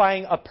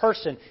signifying a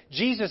person.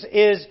 Jesus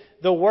is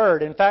the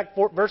Word. In fact,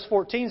 verse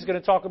 14 is going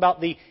to talk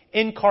about the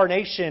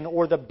incarnation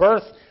or the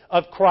birth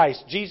of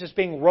Christ. Jesus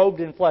being robed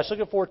in flesh. Look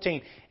at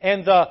 14.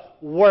 And the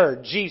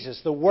Word, Jesus,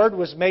 the Word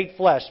was made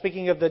flesh,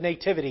 speaking of the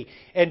nativity,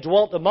 and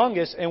dwelt among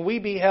us, and we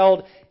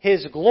beheld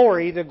His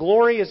glory. The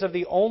glory is of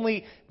the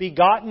only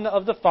begotten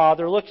of the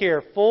Father. Look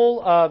here,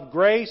 full of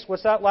grace.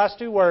 What's that last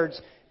two words?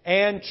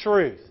 And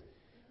truth.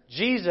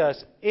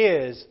 Jesus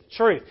is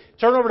truth.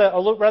 Turn over to,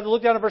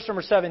 look down at verse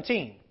number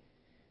 17.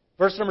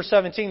 Verse number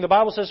 17, the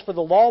Bible says, for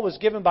the law was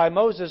given by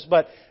Moses,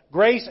 but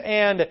grace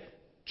and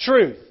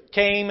truth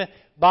came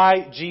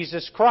by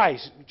Jesus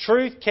Christ.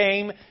 Truth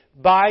came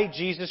by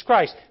Jesus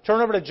Christ. Turn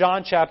over to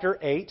John chapter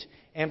 8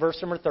 and verse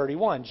number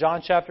 31.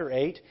 John chapter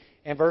 8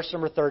 and verse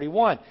number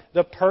 31.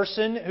 The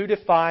person who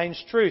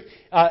defines truth.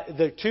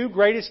 The two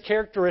greatest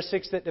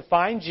characteristics that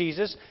define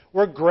Jesus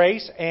were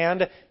grace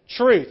and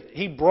truth.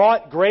 He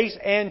brought grace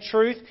and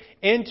truth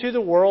into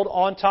the world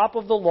on top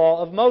of the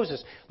law of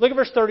Moses. Look at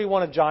verse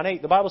 31 of John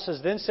 8. The Bible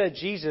says, then said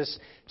Jesus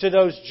to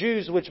those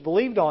Jews which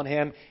believed on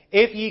Him,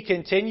 if ye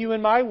continue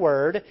in my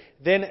word,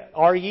 then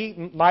are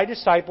ye my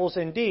disciples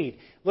indeed.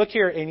 Look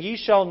here, and ye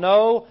shall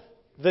know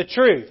the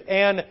truth,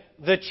 and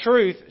the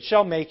truth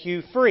shall make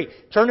you free.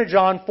 Turn to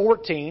John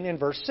 14 and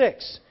verse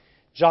 6.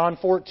 John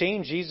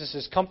 14, Jesus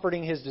is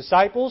comforting His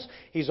disciples.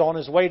 He's on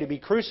His way to be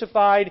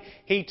crucified.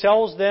 He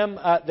tells them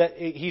that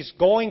He's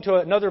going to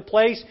another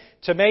place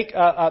to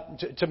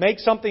make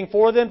something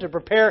for them, to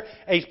prepare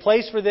a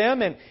place for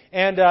them,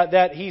 and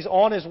that He's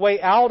on His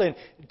way out. And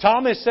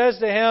Thomas says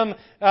to Him,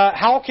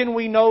 how can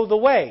we know the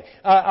way?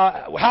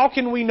 How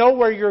can we know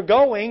where you're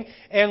going?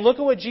 And look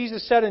at what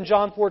Jesus said in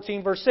John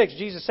 14, verse 6.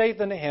 Jesus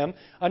saith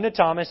unto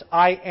Thomas,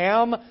 I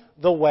am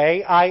the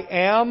way, I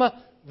am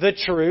the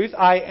truth,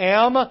 I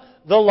am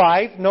the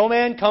life. No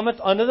man cometh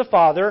unto the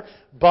Father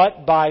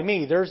but by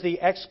me. There's the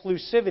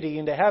exclusivity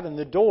into heaven.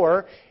 The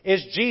door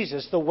is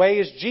Jesus. The way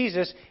is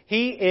Jesus.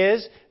 He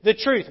is the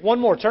truth. One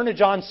more. Turn to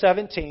John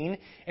 17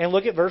 and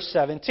look at verse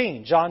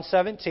 17. John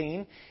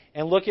 17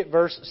 and look at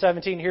verse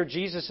 17 here.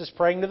 Jesus is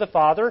praying to the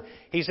Father.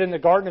 He's in the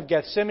Garden of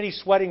Gethsemane,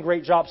 sweating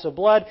great drops of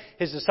blood.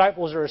 His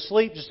disciples are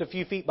asleep just a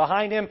few feet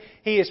behind Him.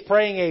 He is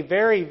praying a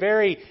very,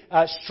 very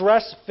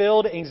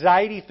stress-filled,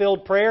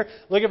 anxiety-filled prayer.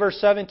 Look at verse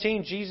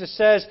 17. Jesus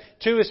says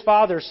to His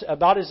Father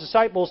about His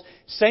disciples,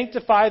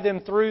 sanctify them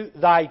through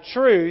Thy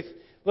truth.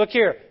 Look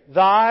here.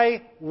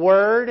 Thy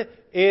word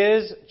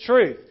is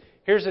truth.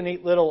 Here's a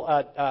neat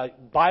little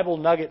Bible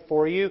nugget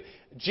for you.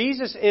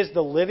 Jesus is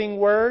the living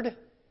Word.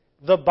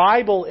 The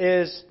Bible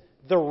is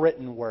the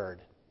written Word.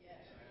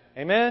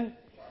 Amen?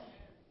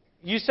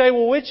 You say,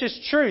 well, which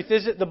is truth?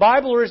 Is it the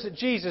Bible or is it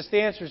Jesus?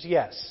 The answer is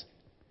yes.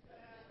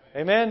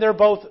 Amen? They're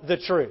both the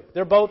truth.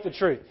 They're both the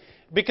truth.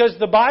 Because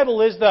the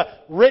Bible is the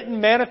written,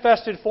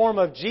 manifested form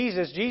of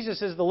Jesus.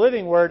 Jesus is the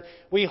living Word.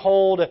 We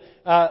hold in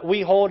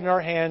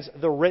our hands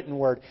the written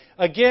Word.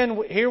 Again,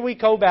 here we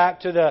go back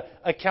to the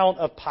account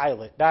of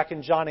Pilate, back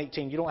in John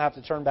 18. You don't have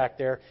to turn back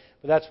there,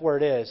 but that's where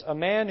it is. A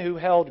man who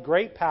held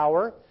great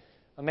power,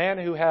 a man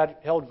who had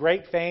held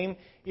great fame.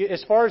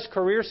 As far as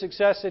career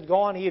success had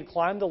gone, he had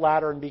climbed the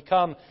ladder and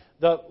become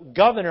the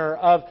governor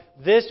of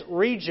this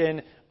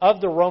region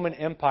of the Roman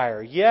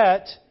Empire.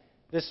 Yet,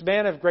 this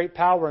man of great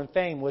power and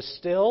fame was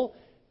still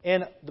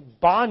in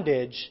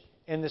bondage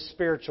in the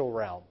spiritual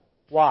realm.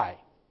 Why?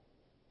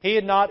 He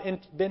had not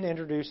been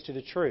introduced to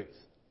the truth.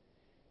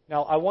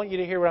 Now, I want you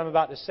to hear what I'm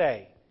about to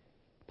say.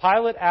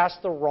 Pilate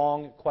asked the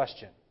wrong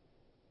question.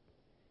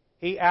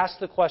 He asked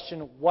the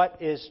question,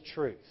 what is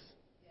truth?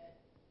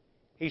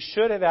 He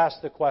should have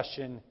asked the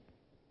question,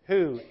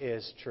 who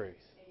is truth?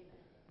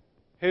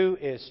 Who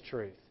is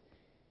truth?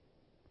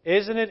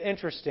 Isn't it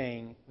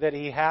interesting that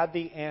he had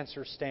the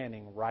answer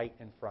standing right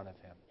in front of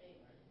him?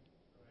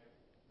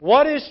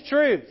 What is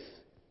truth?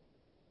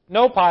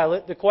 No,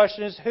 Pilate. The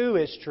question is, who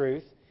is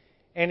truth?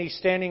 And he's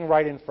standing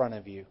right in front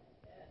of you.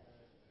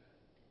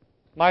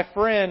 My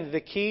friend, the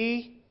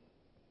key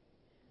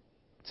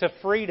to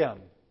freedom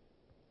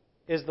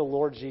is the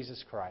Lord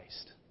Jesus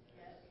Christ.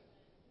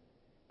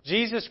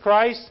 Jesus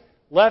Christ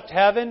left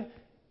heaven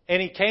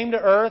and He came to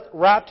earth,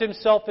 wrapped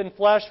Himself in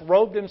flesh,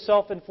 robed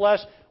Himself in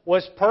flesh,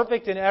 was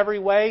perfect in every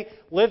way,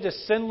 lived a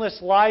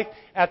sinless life.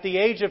 At the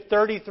age of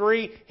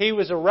 33, he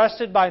was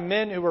arrested by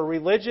men who were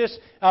religious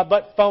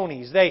but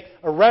phonies. They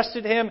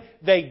arrested Him,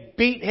 they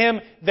beat Him,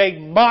 they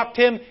mocked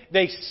Him,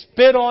 they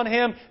spit on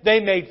Him, they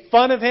made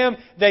fun of Him,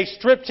 they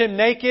stripped Him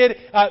naked,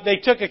 they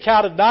took a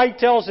cat of nine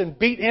tails and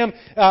beat Him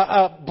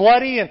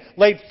bloody and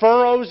laid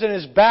furrows in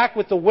His back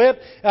with the whip.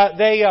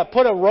 They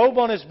put a robe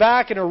on His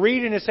back and a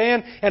reed in His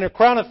hand and a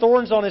crown of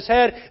thorns on His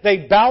head.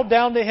 They bowed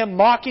down to Him,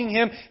 mocking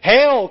Him,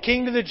 "Hail,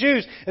 King of the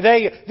Jews!"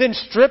 They then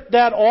stripped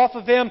that off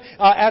of Him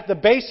at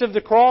the base of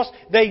the cross.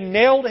 They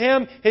nailed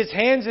Him, His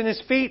hands and His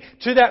feet,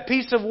 to that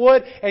piece of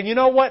wood. And you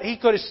know what? He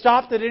could have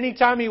stopped at any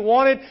time He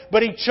wanted,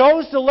 but He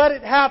chose to let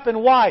it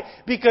happen. Why?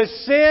 Because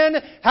sin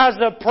has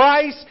a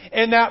price,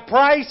 and that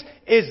price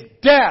is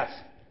death.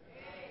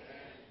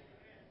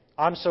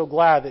 I'm so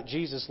glad that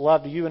Jesus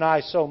loved you and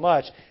I so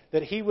much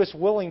that He was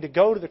willing to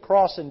go to the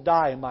cross and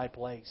die in my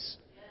place.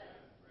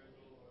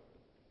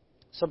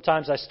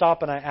 Sometimes I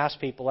stop and I ask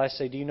people, I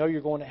say, "Do you know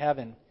you're going to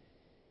heaven?"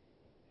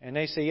 And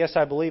they say, "Yes,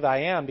 I believe I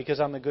am because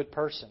I'm a good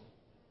person."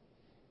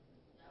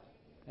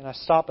 And I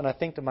stop and I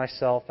think to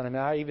myself, and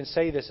I even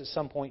say this at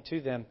some point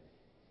to them,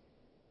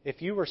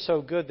 if you were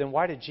so good, then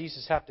why did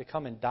Jesus have to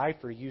come and die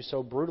for you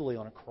so brutally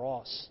on a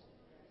cross?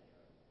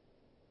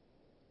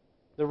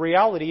 The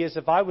reality is,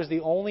 if I was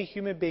the only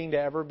human being to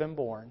ever been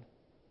born,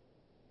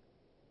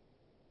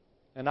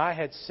 and I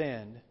had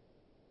sinned,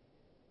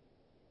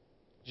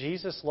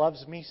 Jesus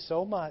loves me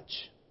so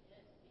much,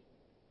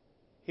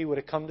 He would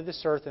have come to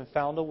this earth and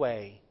found a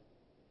way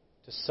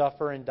to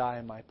suffer and die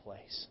in my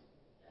place.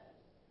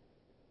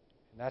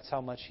 And that's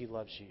how much He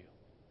loves you.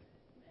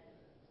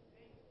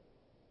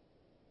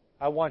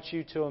 I want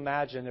you to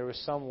imagine there was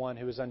someone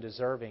who was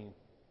undeserving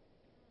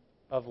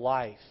of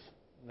life.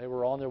 They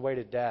were on their way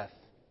to death.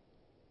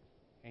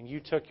 And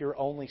you took your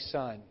only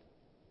son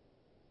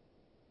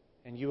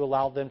and you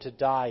allowed them to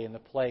die in the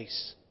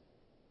place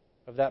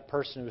of that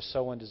person who was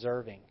so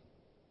undeserving.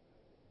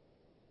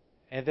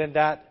 And then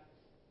that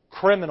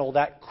criminal,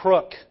 that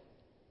crook,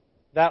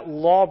 that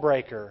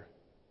lawbreaker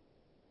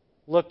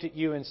looked at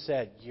you and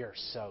said, "You're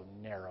so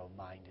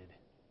narrow-minded.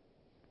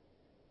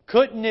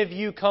 Couldn't have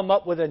you come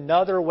up with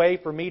another way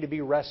for me to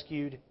be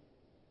rescued?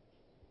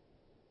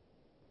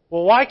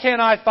 Well, why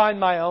can't I find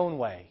my own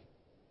way?"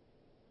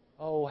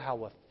 Oh,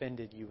 how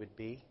offended you would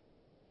be.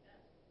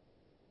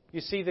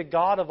 You see, the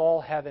God of all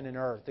heaven and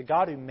earth, the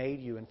God who made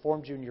you and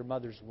formed you in your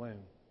mother's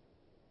womb,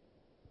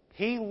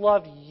 He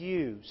loved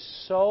you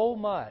so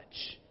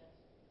much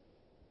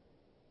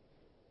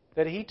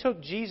that He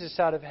took Jesus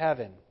out of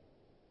heaven.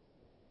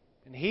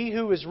 And He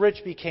who is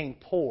rich became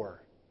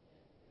poor,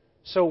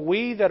 so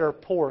we that are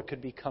poor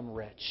could become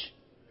rich.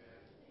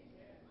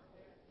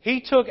 He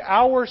took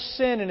our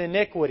sin and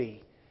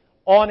iniquity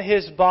on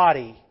His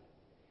body,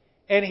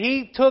 and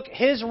He took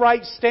His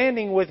right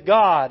standing with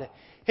God,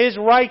 His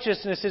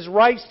righteousness, His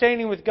right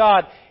standing with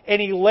God,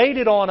 and He laid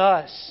it on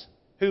us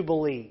who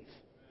believe.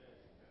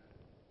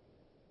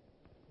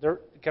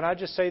 Can I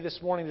just say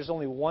this morning, there's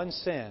only one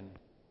sin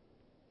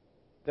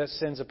that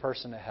sends a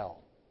person to hell.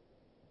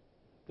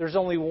 There's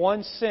only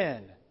one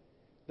sin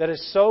that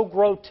is so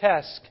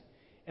grotesque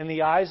in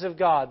the eyes of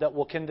God that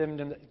will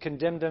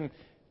condemn them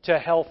to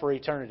hell for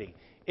eternity.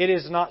 It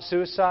is not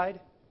suicide.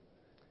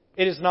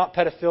 It is not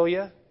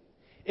pedophilia.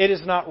 It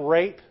is not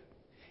rape.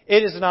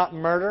 It is not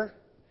murder.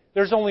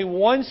 There's only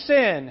one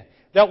sin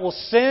that will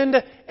send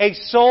a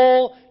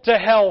soul to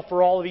hell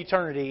for all of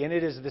eternity, and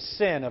it is the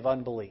sin of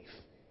unbelief.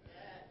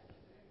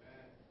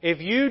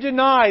 If you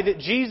deny that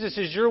Jesus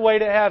is your way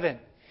to heaven,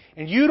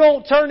 and you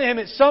don't turn to Him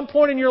at some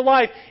point in your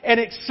life and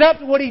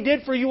accept what He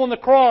did for you on the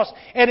cross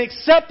and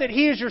accept that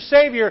He is your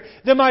Savior,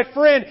 then my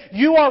friend,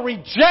 you are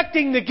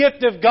rejecting the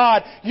gift of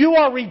God. You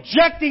are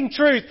rejecting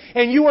truth,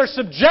 and you are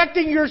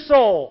subjecting your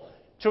soul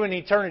to an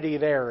eternity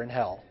of error in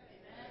hell.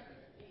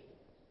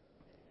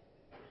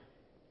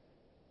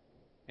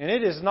 And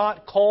it is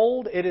not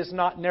cold, it is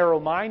not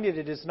narrow-minded,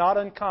 it is not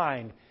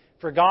unkind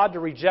for God to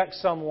reject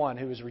someone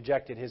who has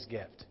rejected His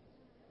gift.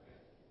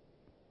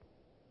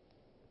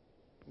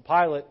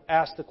 Pilate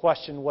asked the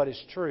question, what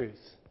is truth?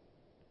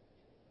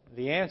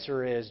 The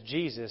answer is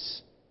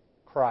Jesus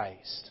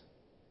Christ.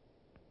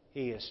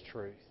 He is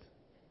truth.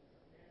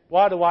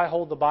 Why do I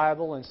hold the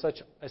Bible in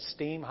such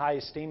esteem, high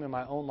esteem in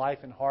my own life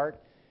and heart?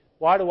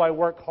 Why do I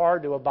work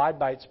hard to abide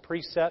by its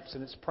precepts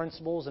and its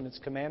principles and its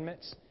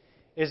commandments?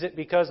 Is it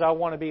because I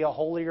want to be a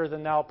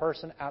holier-than-thou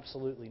person?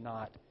 Absolutely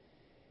not.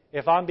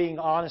 If I'm being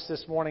honest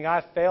this morning,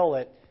 I fail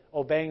at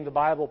obeying the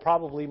Bible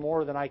probably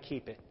more than I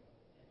keep it.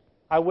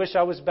 I wish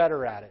I was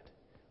better at it.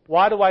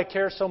 Why do I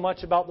care so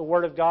much about the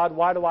Word of God?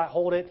 Why do I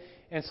hold it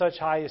in such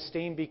high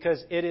esteem?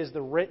 Because it is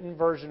the written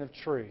version of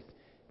truth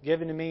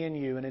given to me and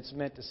you, and it's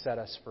meant to set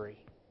us free.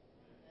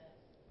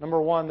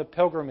 Number one, the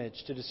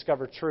pilgrimage to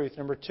discover truth.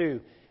 Number two,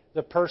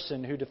 the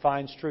person who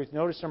defines truth.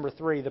 Notice number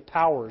three, the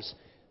powers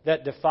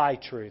that defy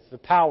truth. The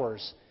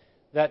powers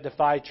that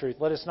defy truth.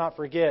 Let us not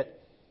forget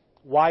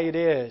why it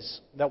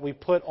is that we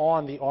put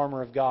on the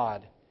armor of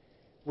God.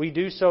 We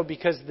do so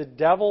because the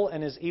devil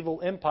and his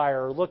evil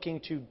empire are looking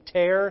to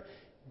tear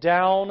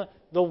down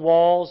the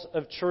walls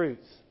of truth.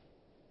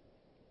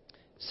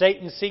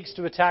 Satan seeks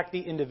to attack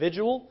the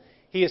individual.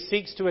 He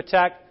seeks to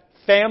attack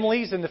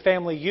families and the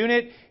family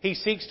unit. He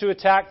seeks to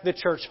attack the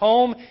church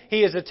home.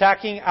 He is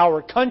attacking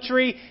our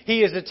country.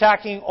 He is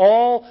attacking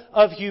all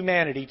of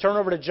humanity. Turn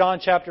over to John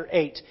chapter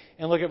 8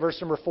 and look at verse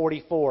number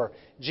 44.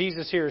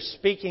 Jesus here is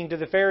speaking to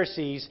the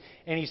Pharisees,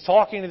 and He's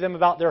talking to them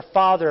about their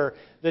father,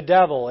 the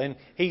devil. And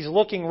He's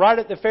looking right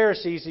at the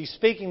Pharisees. He's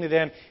speaking to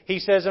them. He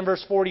says in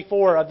verse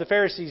 44 of the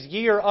Pharisees,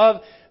 "Ye are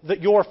of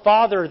your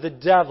father, the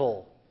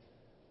devil."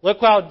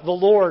 Look how the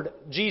Lord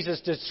Jesus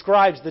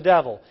describes the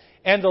devil.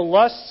 "And the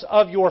lusts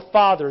of your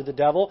father, the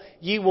devil,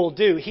 ye will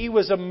do. He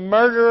was a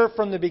murderer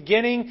from the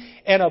beginning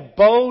and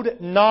abode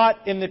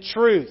not in the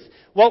truth."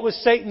 What was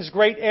Satan's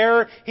great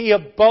error? He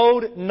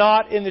abode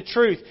not in the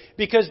truth,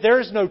 because there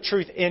is no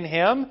truth in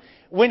him.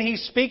 When he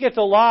speaketh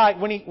a lie,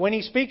 when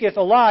he speaketh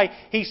a lie,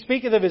 he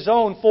speaketh of his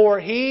own, for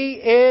he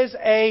is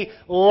a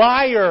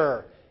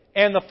liar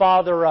and the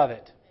father of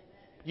it.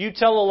 You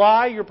tell a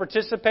lie, you're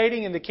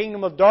participating in the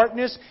kingdom of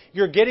darkness.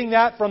 You're getting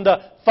that from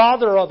the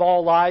father of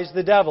all lies,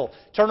 the devil.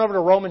 Turn over to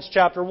Romans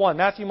chapter 1.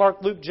 Matthew,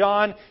 Mark, Luke,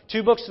 John,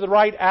 2 books to the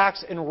right,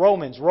 Acts and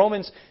Romans.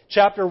 Romans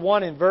chapter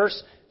 1 and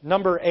verse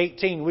number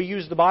 18. We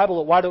use the Bible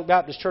at White Oak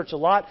Baptist Church a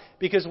lot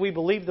because we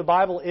believe the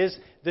Bible is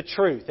the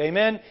truth.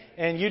 Amen?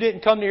 And you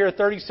didn't come to hear a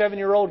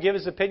 37-year-old give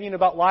his opinion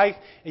about life,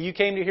 and you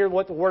came to hear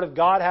what the Word of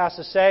God has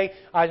to say.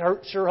 I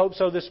sure hope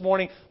so this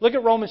morning. Look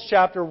at Romans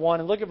chapter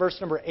 1 and look at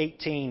verse number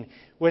 18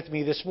 with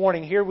me this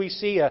morning. Here we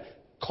see a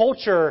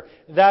culture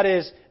that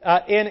is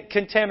in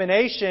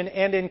contamination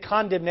and in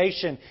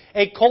condemnation.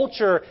 A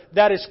culture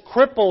that is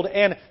crippled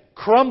and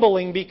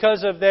crumbling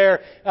because of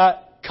their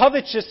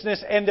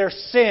covetousness and their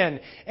sin.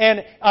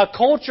 And a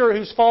culture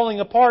who's falling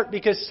apart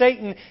because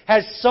Satan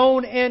has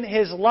sown in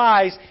his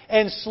lies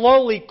and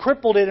slowly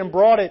crippled it and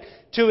brought it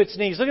to its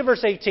knees. Look at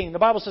verse 18. The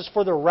Bible says,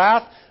 "For the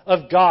wrath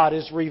of God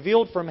is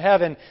revealed from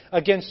heaven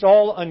against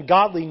all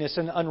ungodliness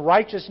and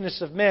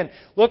unrighteousness of men."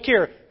 Look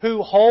here,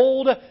 "who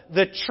hold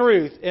the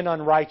truth in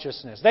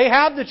unrighteousness." They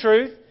have the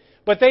truth,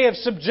 but they have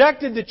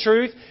subjected the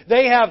truth.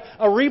 They have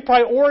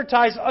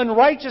reprioritized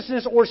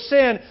unrighteousness or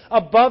sin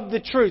above the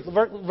truth.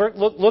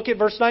 Look at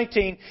verse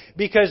 19.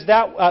 Because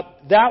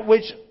that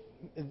which...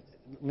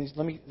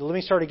 Let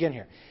me start again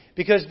here.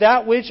 "Because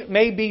that which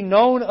may be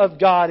known of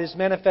God is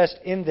manifest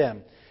in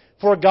them.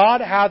 For God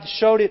hath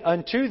showed it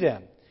unto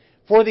them.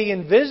 For the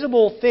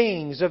invisible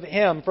things of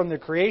Him from the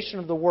creation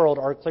of the world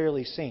are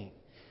clearly seen."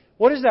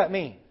 What does that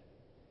mean?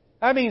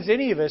 That means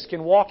any of us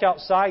can walk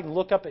outside and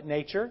look up at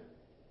nature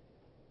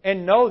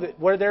and know that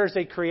where there's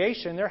a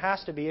creation, there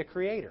has to be a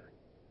creator.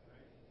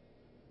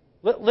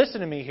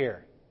 Listen to me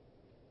here.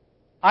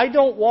 I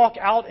don't walk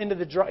out into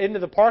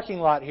the parking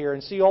lot here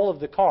and see all of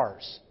the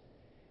cars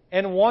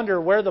and wonder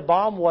where the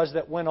bomb was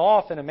that went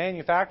off in a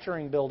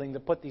manufacturing building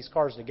that put these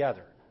cars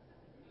together.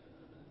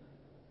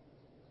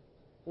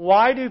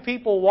 Why do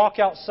people walk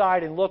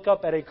outside and look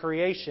up at a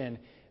creation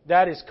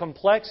that is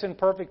complex and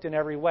perfect in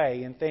every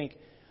way and think,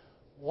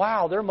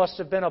 wow, there must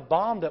have been a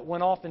bomb that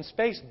went off in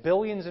space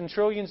billions and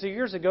trillions of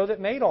years ago that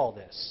made all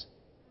this?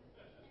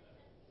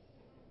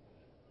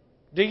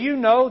 Do you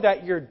know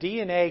that your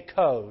DNA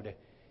code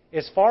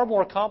is far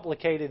more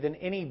complicated than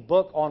any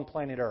book on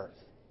planet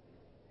Earth?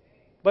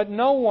 But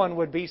no one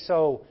would be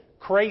so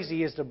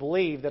crazy as to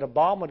believe that a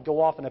bomb would go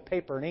off in a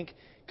paper and ink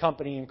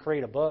company and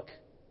create a book.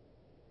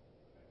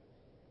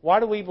 Why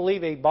do we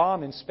believe a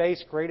bomb in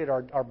space created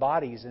our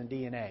bodies and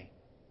DNA?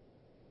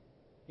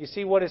 You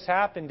see, what has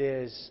happened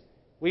is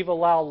we've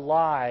allowed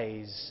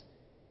lies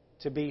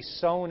to be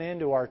sown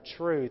into our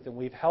truth, and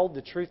we've held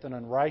the truth in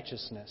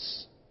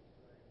unrighteousness.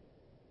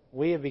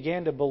 We have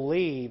begun to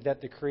believe that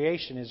the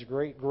creation is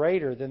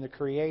greater than the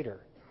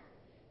Creator.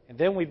 And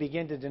then we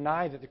begin to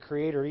deny that the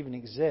Creator even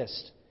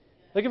exists.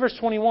 Look at verse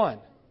 21.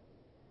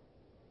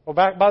 Well,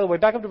 by the way,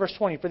 back up to verse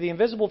 20. "For the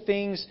invisible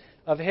things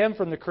of Him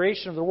from the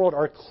creation of the world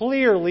are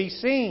clearly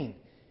seen.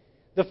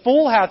 The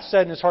fool hath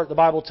said in his heart," the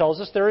Bible tells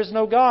us, "there is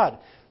no God."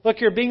 Look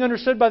here, "being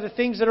understood by the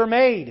things that are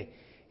made,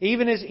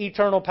 even His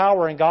eternal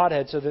power and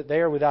Godhead, so that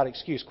they are without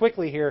excuse."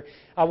 Quickly here,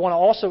 I want to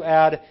also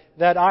add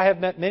that I have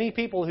met many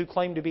people who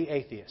claim to be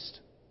atheists.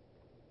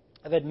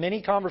 I've had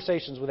many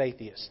conversations with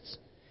atheists.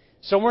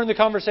 Somewhere in the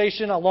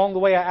conversation, along the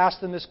way, I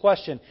asked them this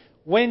question: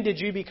 when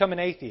did you become an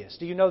atheist?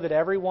 Do you know that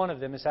every one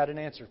of them has had an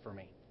answer for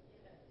me?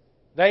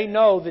 They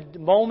know the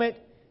moment,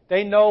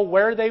 they know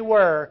where they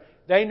were,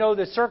 they know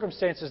the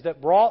circumstances that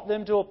brought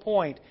them to a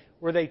point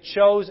where they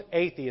chose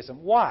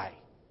atheism. Why?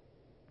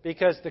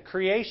 Because the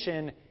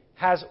creation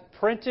has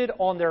printed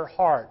on their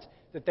heart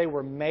that they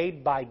were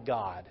made by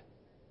God.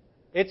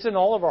 It's in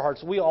all of our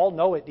hearts. We all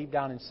know it deep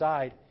down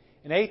inside.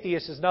 An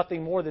atheist is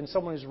nothing more than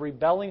someone who's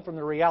rebelling from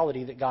the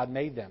reality that God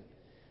made them.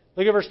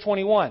 Look at verse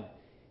 21.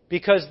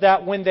 "Because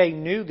that when they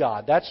knew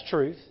God," that's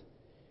truth,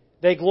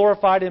 "they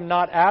glorified Him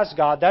not as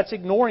God," that's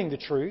ignoring the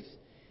truth,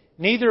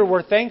 Neither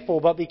were thankful,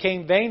 but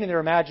became vain in their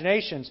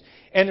imaginations,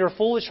 and their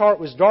foolish heart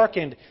was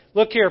darkened.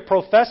 Look here,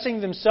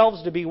 professing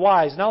themselves to be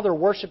wise, now they're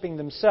worshiping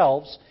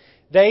themselves.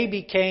 They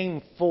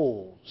became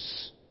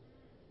fools,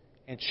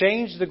 and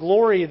changed the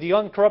glory of the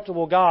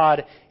uncorruptible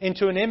God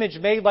into an image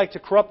made like the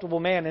corruptible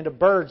man, into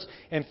birds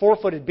and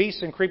four-footed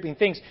beasts and creeping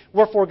things.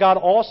 Wherefore God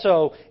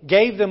also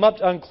gave them up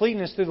to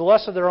uncleanness through the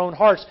lust of their own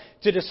hearts,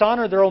 to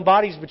dishonor their own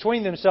bodies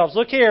between themselves.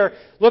 Look here,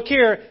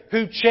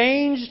 who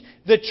changed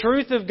the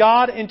truth of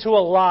God into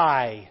a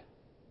lie,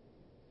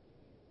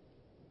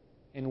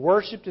 and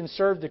worshipped and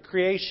served the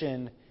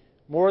creation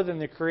more than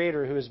the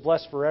Creator, who is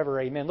blessed forever.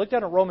 Amen. Look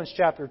down at Romans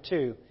chapter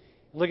 2.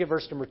 Look at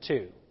verse number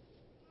 2.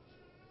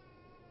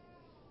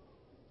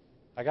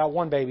 I got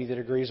one baby that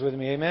agrees with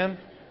me. Amen.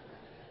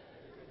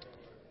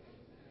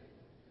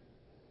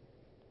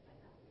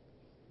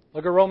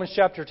 Look at Romans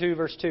chapter 2,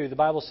 verse 2. The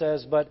Bible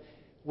says, "But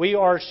we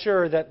are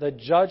sure that the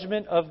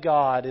judgment of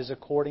God is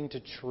according to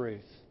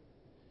truth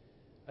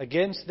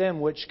against them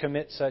which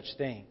commit such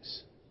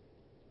things."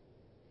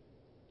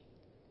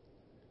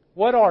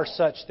 What are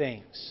such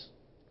things?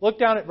 Look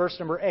down at verse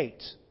number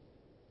 8.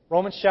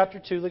 Romans chapter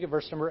 2, look at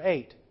verse number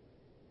 8.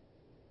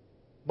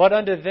 "But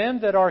unto them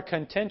that are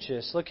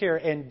contentious," look here,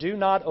 "and do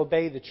not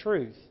obey the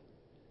truth,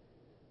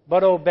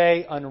 but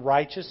obey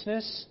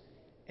unrighteousness,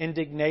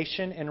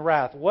 indignation, and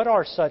wrath." What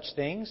are such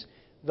things?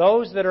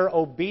 Those that are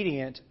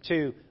obedient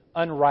to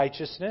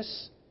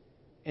unrighteousness,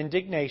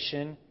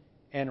 indignation,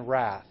 and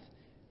wrath.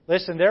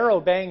 Listen, they're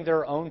obeying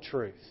their own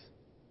truth.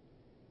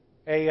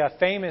 A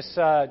famous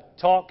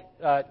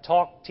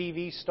talk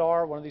TV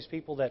star, one of these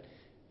people that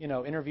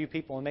interview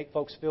people and make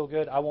folks feel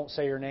good. I won't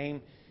say her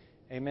name.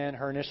 Amen.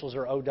 Her initials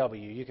are OW.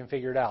 You can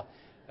figure it out.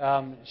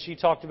 She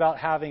talked about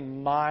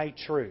having my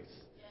truth.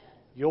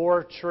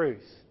 Your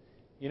truth.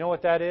 You know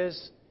what that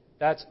is?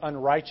 That's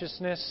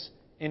unrighteousness,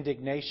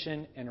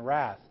 indignation, and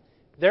wrath.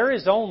 There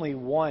is only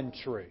one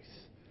truth.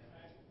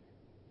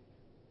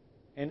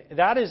 And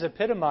that is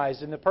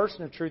epitomized in the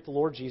person of truth, the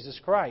Lord Jesus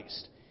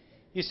Christ.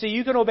 You see,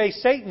 you can obey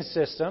Satan's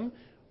system,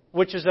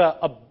 which is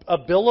a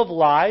bill of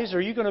lies, or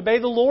you can obey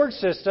the Lord's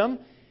system,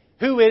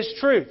 who is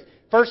truth.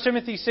 1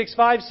 Timothy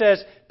 6:5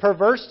 says,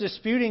 "Perverse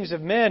disputings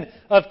of men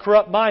of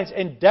corrupt minds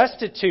and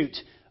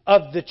destitute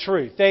of the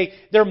truth."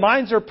 Their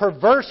minds are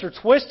perverse or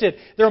twisted.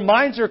 Their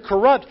minds are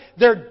corrupt.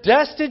 They're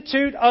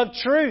destitute of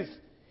truth.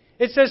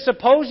 It says,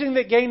 "Supposing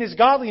that gain is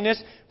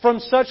godliness, from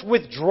such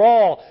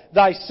withdraw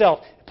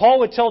thyself." Paul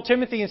would tell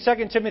Timothy in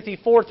 2 Timothy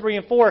 4:3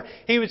 and 4,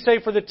 he would say,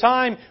 "For the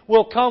time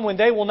will come when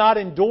they will not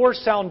endure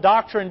sound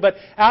doctrine, but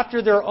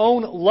after their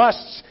own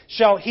lusts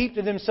shall heap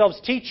to themselves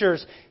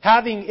teachers,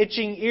 having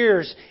itching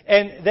ears,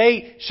 and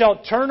they shall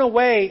turn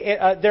away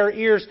their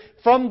ears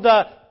from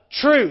the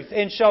truth,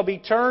 and shall be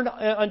turned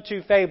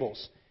unto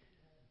fables."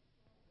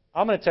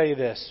 I'm going to tell you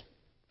this.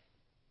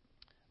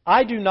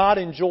 I do not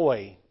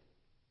enjoy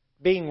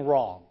being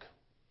wrong,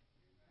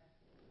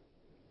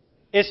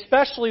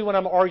 especially when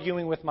I'm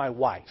arguing with my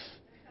wife.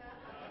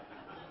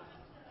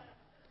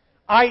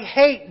 I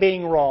hate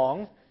being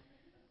wrong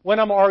when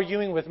I'm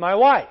arguing with my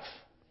wife.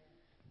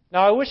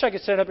 Now, I wish I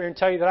could stand up here and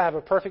tell you that I have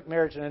a perfect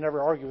marriage and I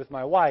never argue with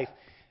my wife,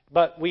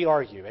 but we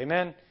argue,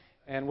 amen?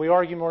 And we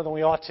argue more than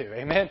we ought to,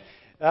 amen?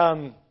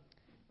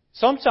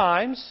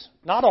 Sometimes,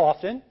 not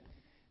often,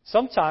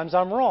 sometimes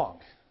I'm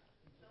wrong.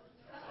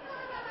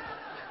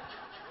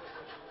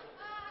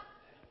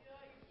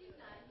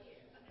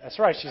 That's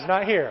right, she's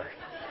not here.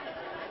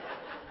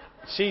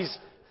 She's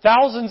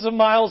thousands of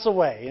miles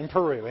away in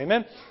Peru.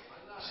 Amen?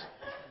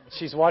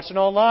 She's watching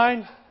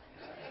online.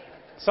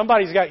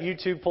 Somebody's got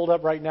YouTube pulled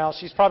up right now.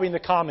 She's probably in the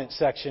comment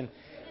section,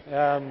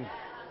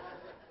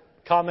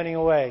 commenting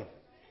away.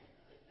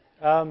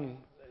 I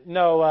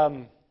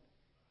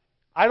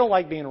don't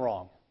like being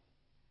wrong.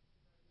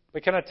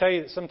 But can I tell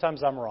you that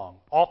sometimes I'm wrong?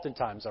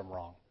 Oftentimes I'm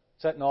wrong.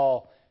 Setting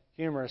all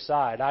humor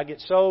aside, I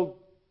get so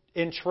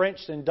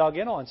entrenched and dug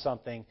in on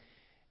something,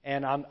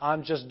 and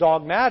I'm just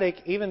dogmatic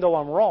even though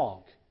I'm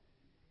wrong.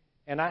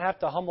 And I have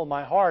to humble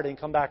my heart and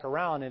come back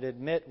around and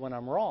admit when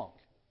I'm wrong.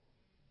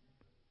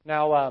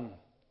 Now,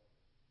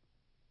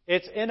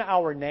 it's in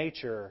our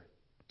nature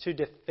to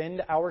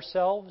defend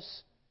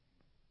ourselves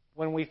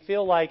when we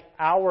feel like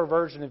our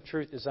version of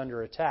truth is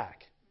under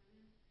attack.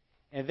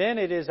 And then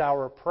it is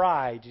our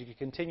pride to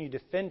continue to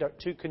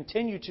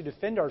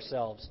defend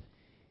ourselves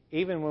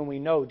even when we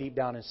know deep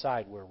down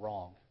inside we're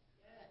wrong.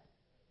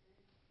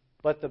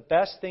 But the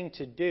best thing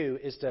to do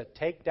is to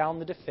take down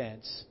the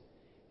defense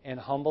and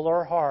humble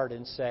our heart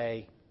and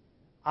say,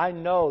 I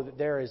know that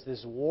there is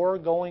this war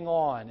going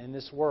on in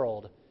this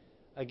world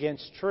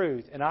against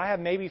truth, and I have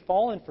maybe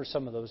fallen for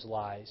some of those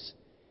lies,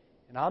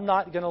 and I'm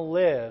not going to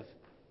live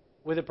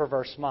with a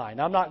perverse mind.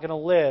 I'm not going to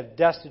live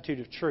destitute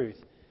of truth.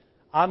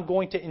 I'm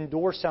going to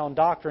endure sound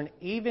doctrine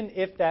even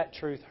if that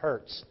truth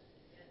hurts.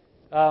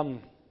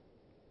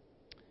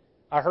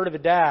 I heard of a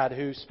dad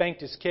who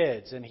spanked his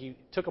kids, and he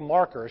took a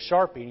marker, a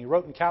Sharpie, and he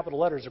wrote in capital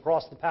letters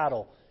across the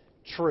paddle,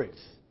 truth.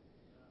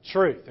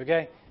 Truth,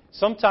 okay?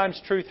 Sometimes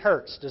truth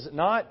hurts, does it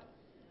not?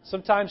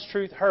 Sometimes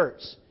truth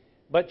hurts.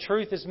 But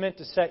truth is meant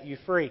to set you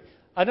free.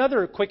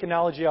 Another quick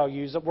analogy I'll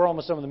use, we're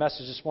almost done with the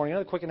message this morning,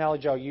 another quick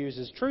analogy I'll use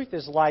is truth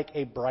is like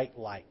a bright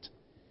light.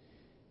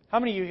 How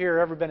many of you here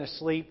have ever been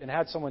asleep and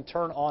had someone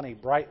turn on a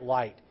bright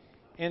light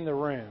in the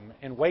room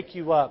and wake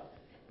you up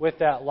with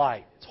that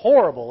light? It's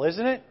horrible,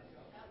 isn't it?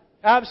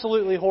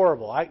 Absolutely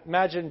horrible. I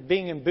imagine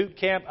being in boot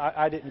camp.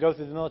 I didn't go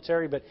through the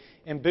military, but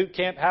in boot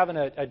camp, having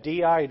a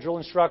DI, a drill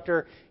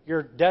instructor,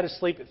 you're dead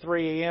asleep at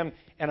 3 a.m.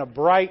 and a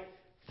bright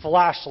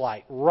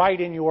flashlight right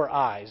in your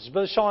eyes.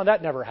 Brother Sean,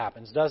 that never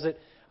happens, does it?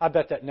 I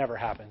bet that never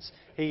happens.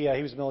 He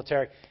was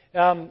military.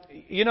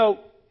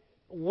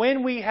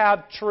 When we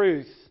have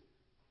truth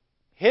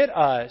hit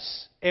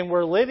us and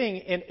we're living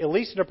in, at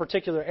least in a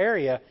particular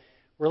area,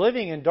 we're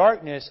living in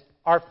darkness,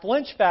 our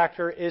flinch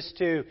factor is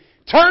to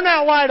turn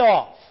that light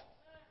off.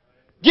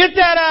 Get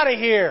that out of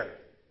here.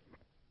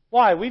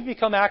 Why? We've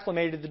become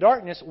acclimated to the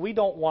darkness. We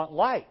don't want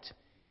light.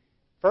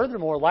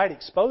 Furthermore, light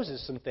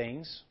exposes some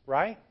things,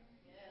 right?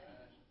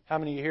 How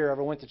many of you here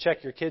ever went to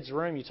check your kid's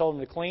room? You told them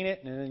to clean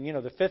it, and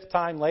then, the fifth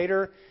time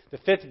later, the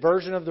fifth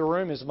version of the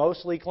room is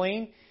mostly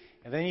clean,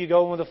 and then you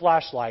go in with a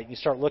flashlight and you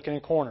start looking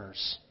in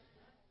corners.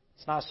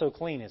 It's not so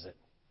clean, is it?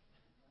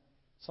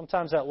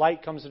 Sometimes that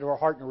light comes into our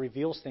heart and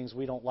reveals things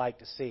we don't like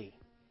to see.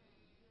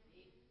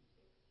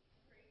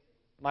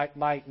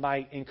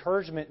 My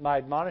encouragement, my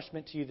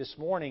admonishment to you this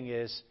morning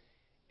is,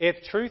 if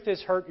truth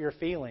has hurt your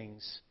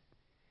feelings,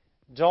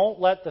 don't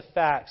let the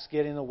facts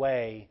get in the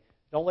way.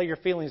 Don't let your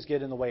feelings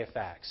get in the way of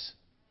facts.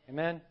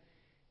 Amen?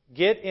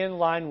 Get in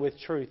line with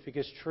truth,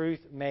 because truth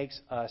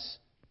makes us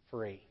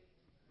free.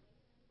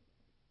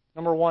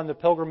 Number one, the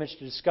pilgrimage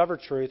to discover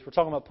truth. We're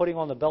talking about putting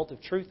on the belt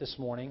of truth this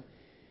morning.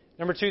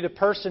 Number two, the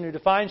person who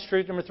defines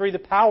truth. Number three, the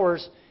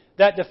powers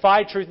that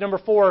defy truth. Number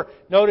four,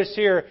 notice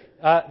here,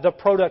 the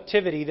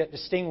productivity that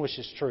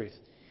distinguishes truth.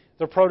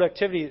 The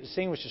productivity that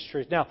distinguishes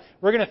truth. Now,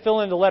 we're going to fill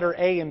in the letter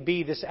A and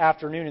B this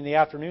afternoon in the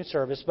afternoon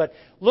service, but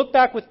look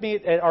back with me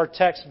at our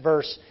text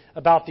verse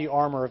about the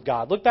armor of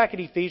God. Look back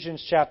at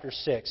Ephesians chapter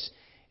 6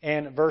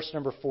 and verse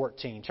number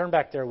 14. Turn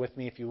back there with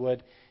me if you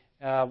would.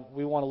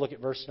 We want to look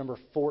at verse number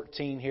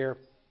 14 here.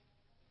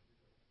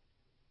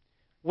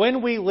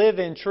 When we live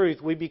in truth,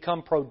 we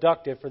become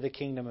productive for the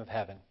kingdom of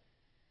heaven.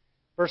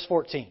 Verse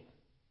 14.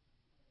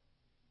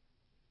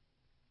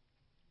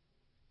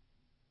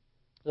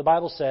 The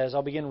Bible says,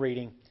 I'll begin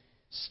reading,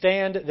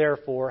 "Stand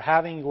therefore,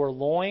 having your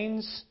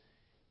loins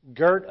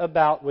girt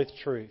about with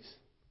truth."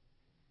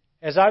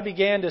 As I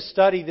began to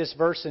study this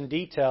verse in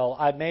detail,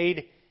 I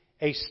made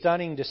a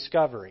stunning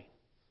discovery.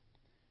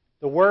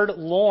 The word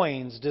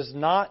loins does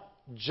not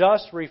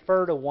just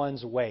refer to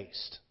one's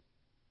waist.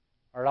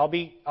 All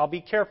right, I'll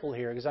be careful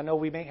here, because I know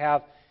we may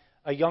have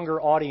a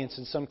younger audience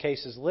in some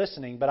cases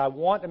listening, but I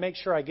want to make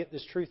sure I get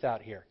this truth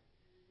out here.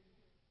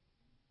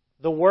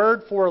 The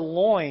word for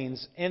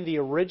loins in the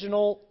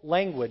original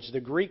language,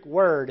 the Greek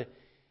word,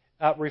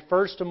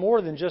 refers to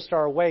more than just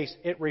our waist.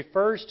 It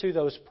refers to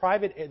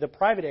the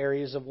private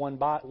areas of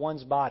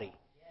one's body.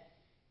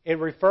 It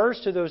refers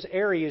to those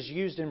areas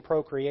used in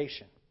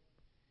procreation.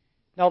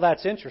 Now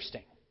that's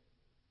interesting.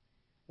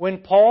 When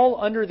Paul,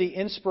 under the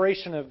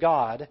inspiration of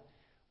God,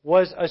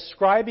 was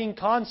ascribing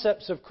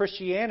concepts of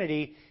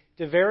Christianity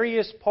to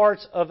various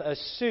parts of a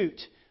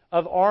suit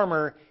of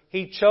armor,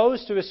 he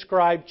chose to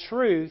ascribe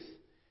truth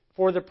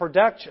for the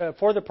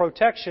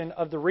protection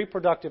of the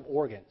reproductive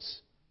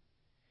organs.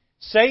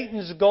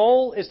 Satan's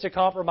goal is to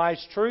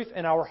compromise truth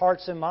in our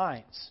hearts and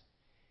minds.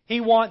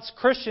 He wants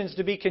Christians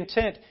to be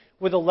content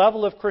with a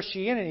level of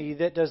Christianity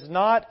that does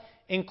not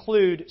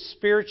include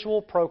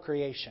spiritual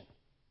procreation.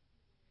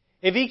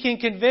 If he can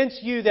convince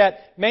you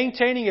that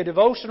maintaining a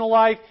devotional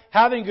life,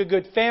 having a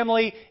good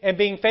family, and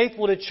being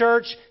faithful to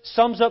church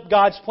sums up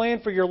God's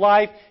plan for your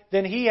life,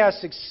 then he has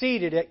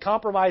succeeded at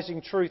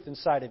compromising truth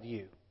inside of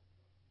you.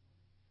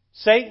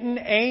 Satan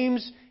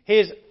aims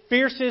his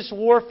fiercest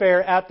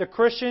warfare at the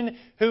Christian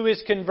who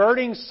is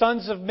converting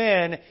sons of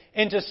men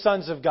into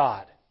sons of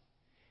God.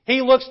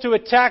 He looks to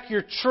attack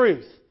your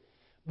truth.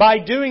 By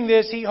doing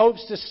this, he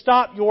hopes to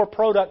stop your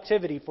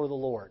productivity for the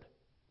Lord.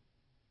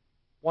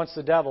 Once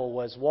the devil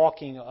was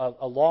walking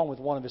along with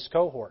one of his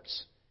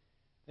cohorts.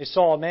 They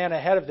saw a man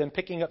ahead of them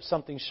picking up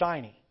something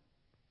shiny.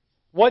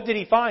 "What did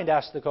he find?"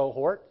 asked the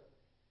cohort.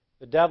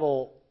 The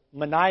devil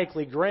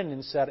maniacally grinned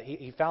and said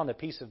he found a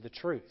piece of the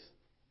truth.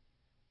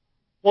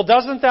 "Well,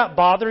 doesn't that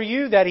bother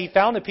you that he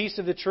found a piece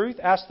of the truth?"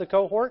 asked the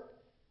cohort.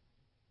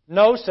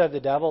 "No," said the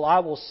devil, "I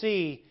will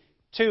see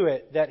to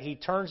it that he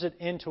turns it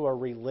into a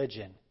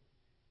religion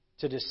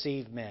to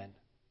deceive men."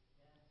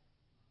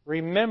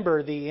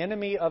 Remember, the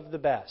enemy of the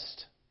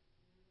best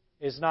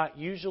is not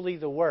usually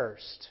the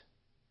worst,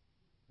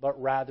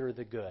 but rather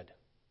the good.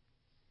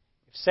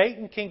 If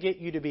Satan can get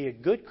you to be a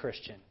good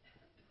Christian,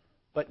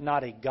 but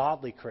not a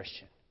godly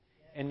Christian,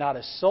 and not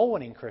a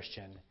soul-winning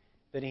Christian,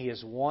 then he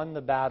has won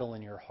the battle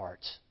in your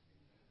heart.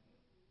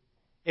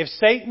 If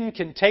Satan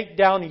can take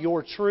down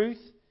your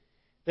truth,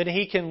 then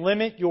he can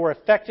limit your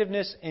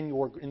effectiveness in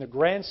the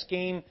grand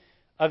scheme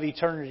of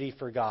eternity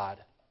for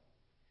God.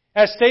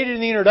 As stated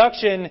in the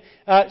introduction,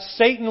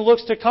 Satan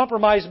looks to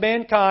compromise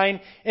mankind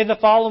in the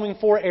following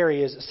 4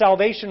 areas: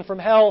 salvation from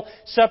hell,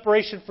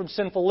 separation from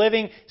sinful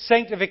living,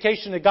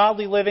 sanctification to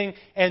godly living,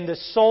 and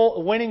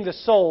winning the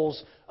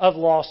souls of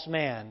lost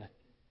man.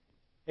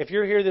 If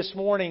you're here this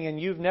morning and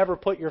you've never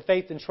put your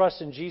faith and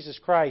trust in Jesus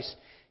Christ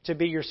to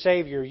be your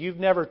Savior, you've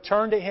never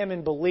turned to Him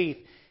in belief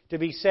to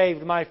be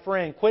saved, my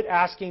friend, quit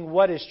asking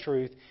what is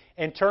truth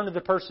and turn to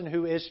the person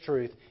who is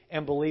truth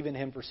and believe in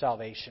Him for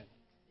salvation.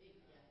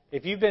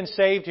 If you've been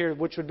saved here,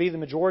 which would be the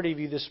majority of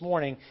you this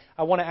morning,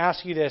 I want to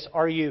ask you this.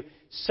 Are you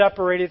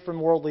separated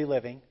from worldly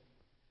living?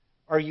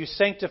 Are you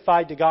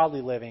sanctified to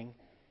godly living?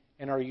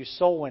 And are you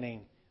soul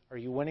winning? Are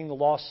you winning the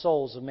lost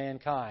souls of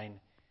mankind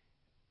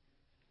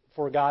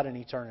for God in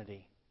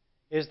eternity?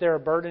 Is there a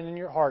burden in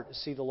your heart to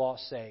see the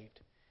lost saved?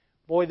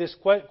 Boy, this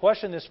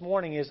question this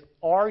morning is,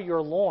 are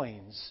your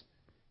loins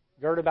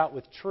girt about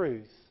with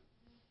truth?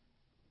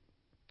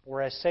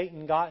 Or has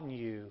Satan gotten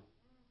you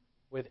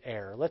with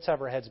error? Let's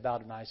have our heads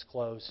bowed and eyes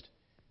closed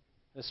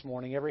this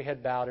morning. Every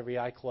head bowed, every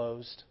eye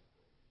closed.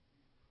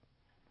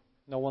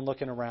 No one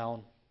looking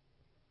around.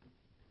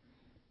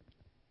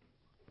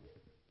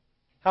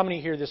 How many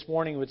here this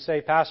morning would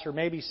say, Pastor,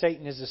 maybe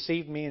Satan has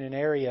deceived me in an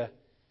area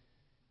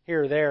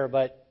here or there,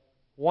 but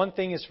one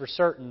thing is for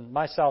certain,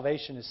 my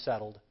salvation is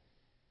settled.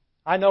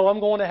 I know I'm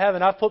going to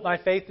heaven. I've put my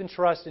faith and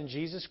trust in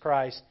Jesus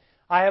Christ.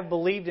 I have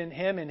believed in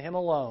Him and Him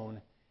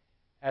alone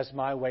as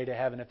my way to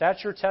heaven. If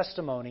that's your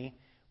testimony,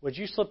 would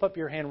you slip up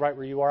your hand right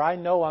where you are? I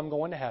know I'm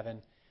going to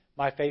heaven.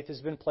 My faith has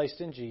been placed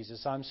in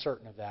Jesus. I'm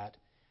certain of that.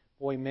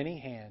 Boy, many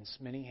hands,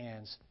 many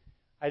hands.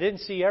 I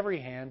didn't see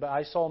every hand, but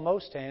I saw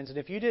most hands. And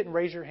if you didn't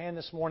raise your hand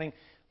this morning,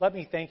 let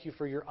me thank you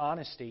for your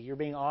honesty. You're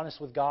being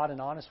honest with God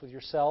and honest with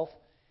yourself.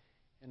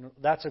 And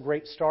that's a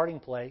great starting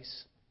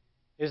place.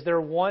 Is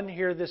there one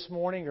here this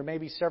morning, or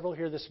maybe several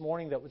here this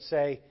morning, that would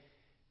say,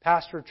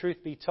 Pastor,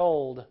 truth be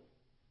told,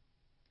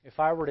 if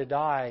I were to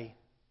die,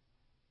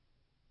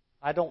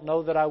 I don't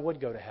know that I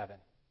would go to heaven.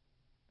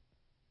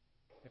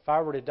 If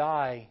I were to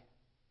die,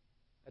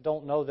 I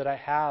don't know that I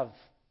have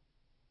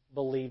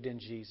believed in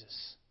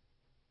Jesus.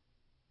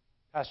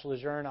 Pastor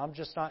Lejeune, I'm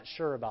just not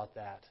sure about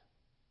that.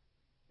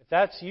 If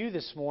that's you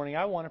this morning,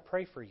 I want to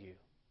pray for you.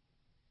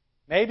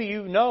 Maybe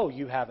you know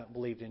you haven't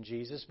believed in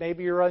Jesus.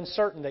 Maybe you're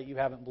uncertain that you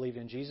haven't believed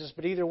in Jesus.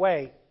 But either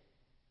way,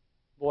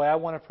 boy, I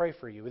want to pray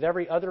for you. With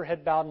every other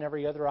head bowed and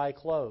every other eye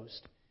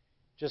closed,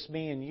 just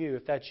me and you,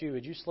 if that's you,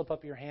 would you slip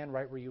up your hand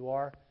right where you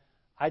are?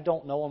 I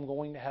don't know I'm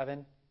going to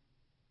heaven.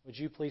 Would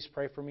you please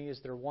pray for me? Is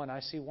there one?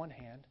 I see one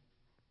hand.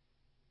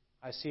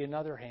 I see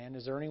another hand.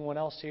 Is there anyone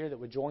else here that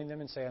would join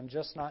them and say, I'm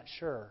just not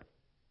sure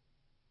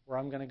where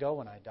I'm going to go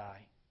when I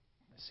die?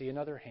 I see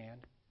another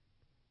hand.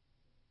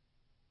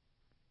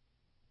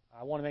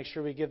 I want to make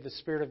sure we give the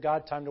Spirit of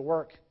God time to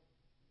work.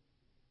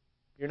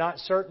 You're not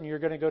certain you're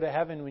going to go to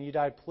heaven when you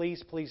die.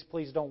 Please, please,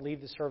 please don't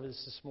leave the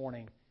service this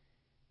morning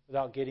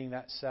without getting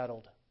that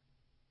settled.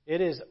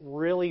 It is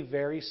really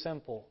very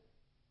simple.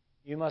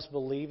 You must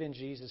believe in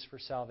Jesus for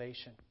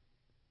salvation.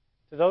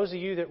 To those of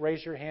you that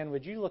raised your hand,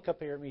 would you look up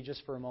here at me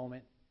just for a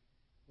moment?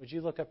 Would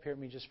you look up here at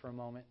me just for a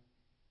moment?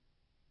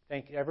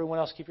 Thank you. Everyone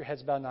else, keep your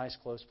heads bowed and eyes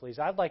closed, please.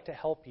 I'd like to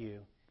help you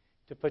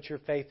to put your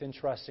faith and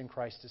trust in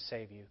Christ to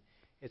save you.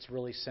 It's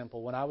really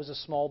simple. When I was a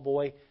small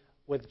boy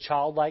with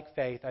childlike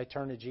faith, I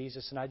turned to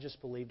Jesus and I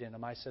just believed in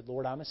Him. I said,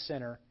 Lord, I'm a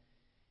sinner,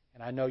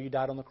 and I know You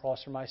died on the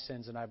cross for my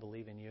sins, and I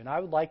believe in You. And I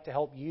would like to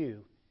help you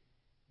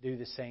do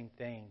the same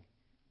thing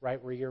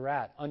right where you're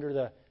at,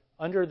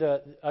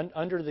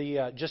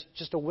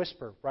 just a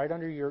whisper, right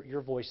under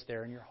your voice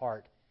there in your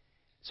heart.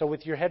 So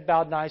with your head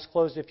bowed and eyes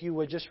closed, if you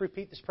would just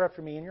repeat this prayer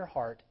for me in your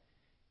heart.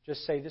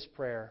 Just say this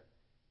prayer.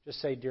 Just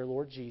say, Dear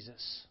Lord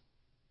Jesus,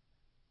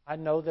 I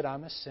know that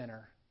I'm a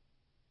sinner.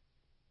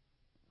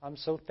 I'm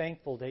so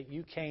thankful that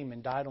You came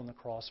and died on the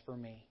cross for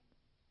me.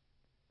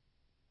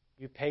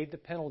 You paid the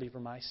penalty for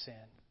my sin.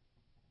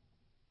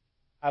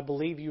 I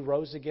believe You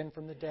rose again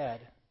from the dead.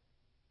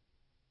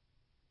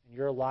 And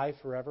You're alive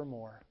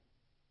forevermore.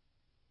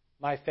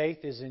 My faith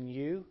is in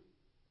You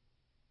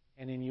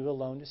and in You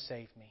alone to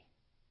save me.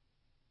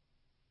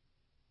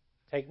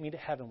 Take me to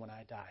heaven when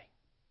I die.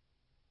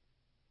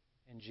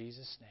 In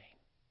Jesus' name.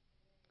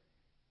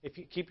 If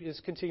you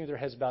just continue with your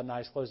heads bowed and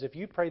eyes closed. If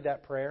you prayed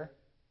that prayer,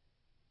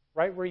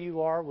 right where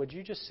you are, would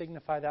you just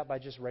signify that by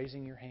just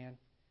raising your hand?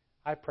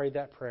 I prayed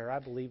that prayer. I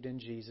believed in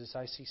Jesus.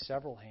 I see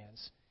several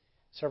hands.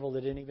 Several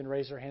that didn't even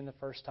raise their hand the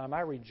first time.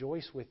 I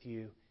rejoice with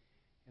you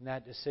in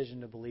that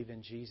decision to believe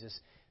in Jesus.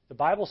 The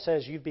Bible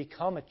says you've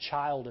become a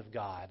child of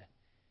God.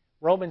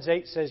 Romans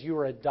 8 says you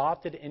are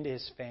adopted into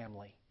His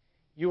family.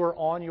 You are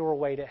on your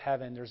way to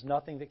heaven. There's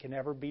nothing that can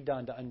ever be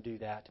done to undo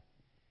that.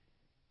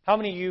 How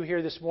many of you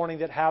here this morning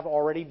that have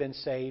already been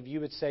saved,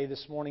 you would say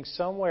this morning,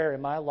 somewhere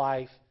in my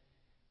life,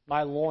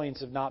 my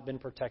loins have not been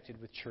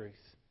protected with truth.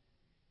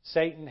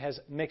 Satan has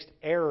mixed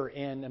error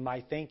in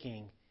my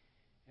thinking.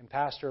 And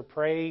Pastor,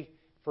 pray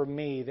for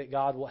me that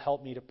God will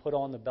help me to put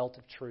on the belt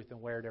of truth and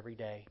wear it every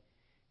day.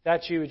 If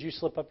that's you, would you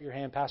slip up your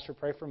hand? Pastor,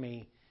 pray for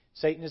me.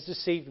 Satan has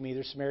deceived me.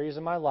 There's some areas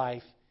in my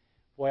life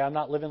Boy, I'm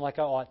not living like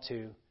I ought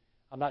to.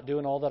 I'm not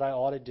doing all that I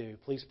ought to do.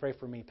 Please pray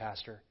for me,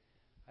 Pastor.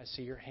 I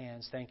see your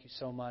hands. Thank you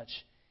so much.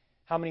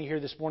 How many here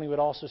this morning would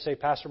also say,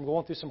 Pastor, I'm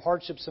going through some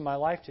hardships in my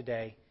life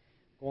today,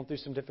 going through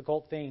some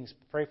difficult things.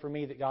 Pray for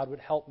me that God would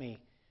help me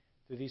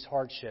through these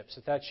hardships.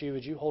 If that's you,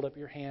 would you hold up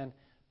your hand?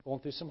 Going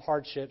through some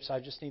hardships. I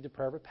just need the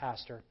prayer of a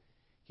pastor.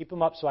 Keep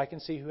them up so I can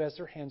see who has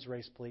their hands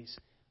raised, please.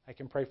 I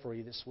can pray for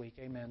you this week.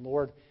 Amen.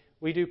 Lord,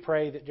 we do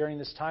pray that during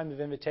this time of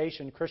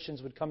invitation,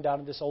 Christians would come down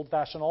to this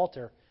old-fashioned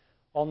altar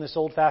on this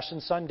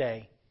old-fashioned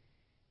Sunday.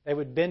 They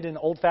would bend an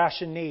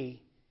old-fashioned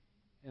knee,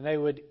 and they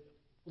would,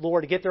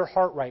 Lord, get their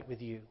heart right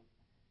with you.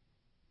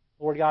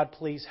 Lord God,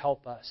 please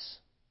help us.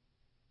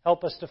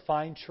 Help us to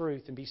find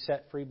truth and be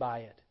set free by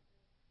it.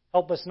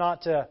 Help us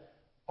not to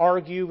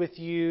argue with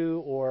you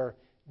or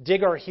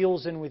dig our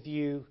heels in with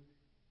you.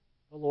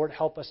 But Lord,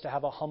 help us to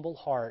have a humble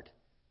heart.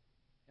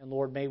 And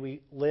Lord, may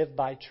we live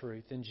by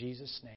truth in Jesus' name.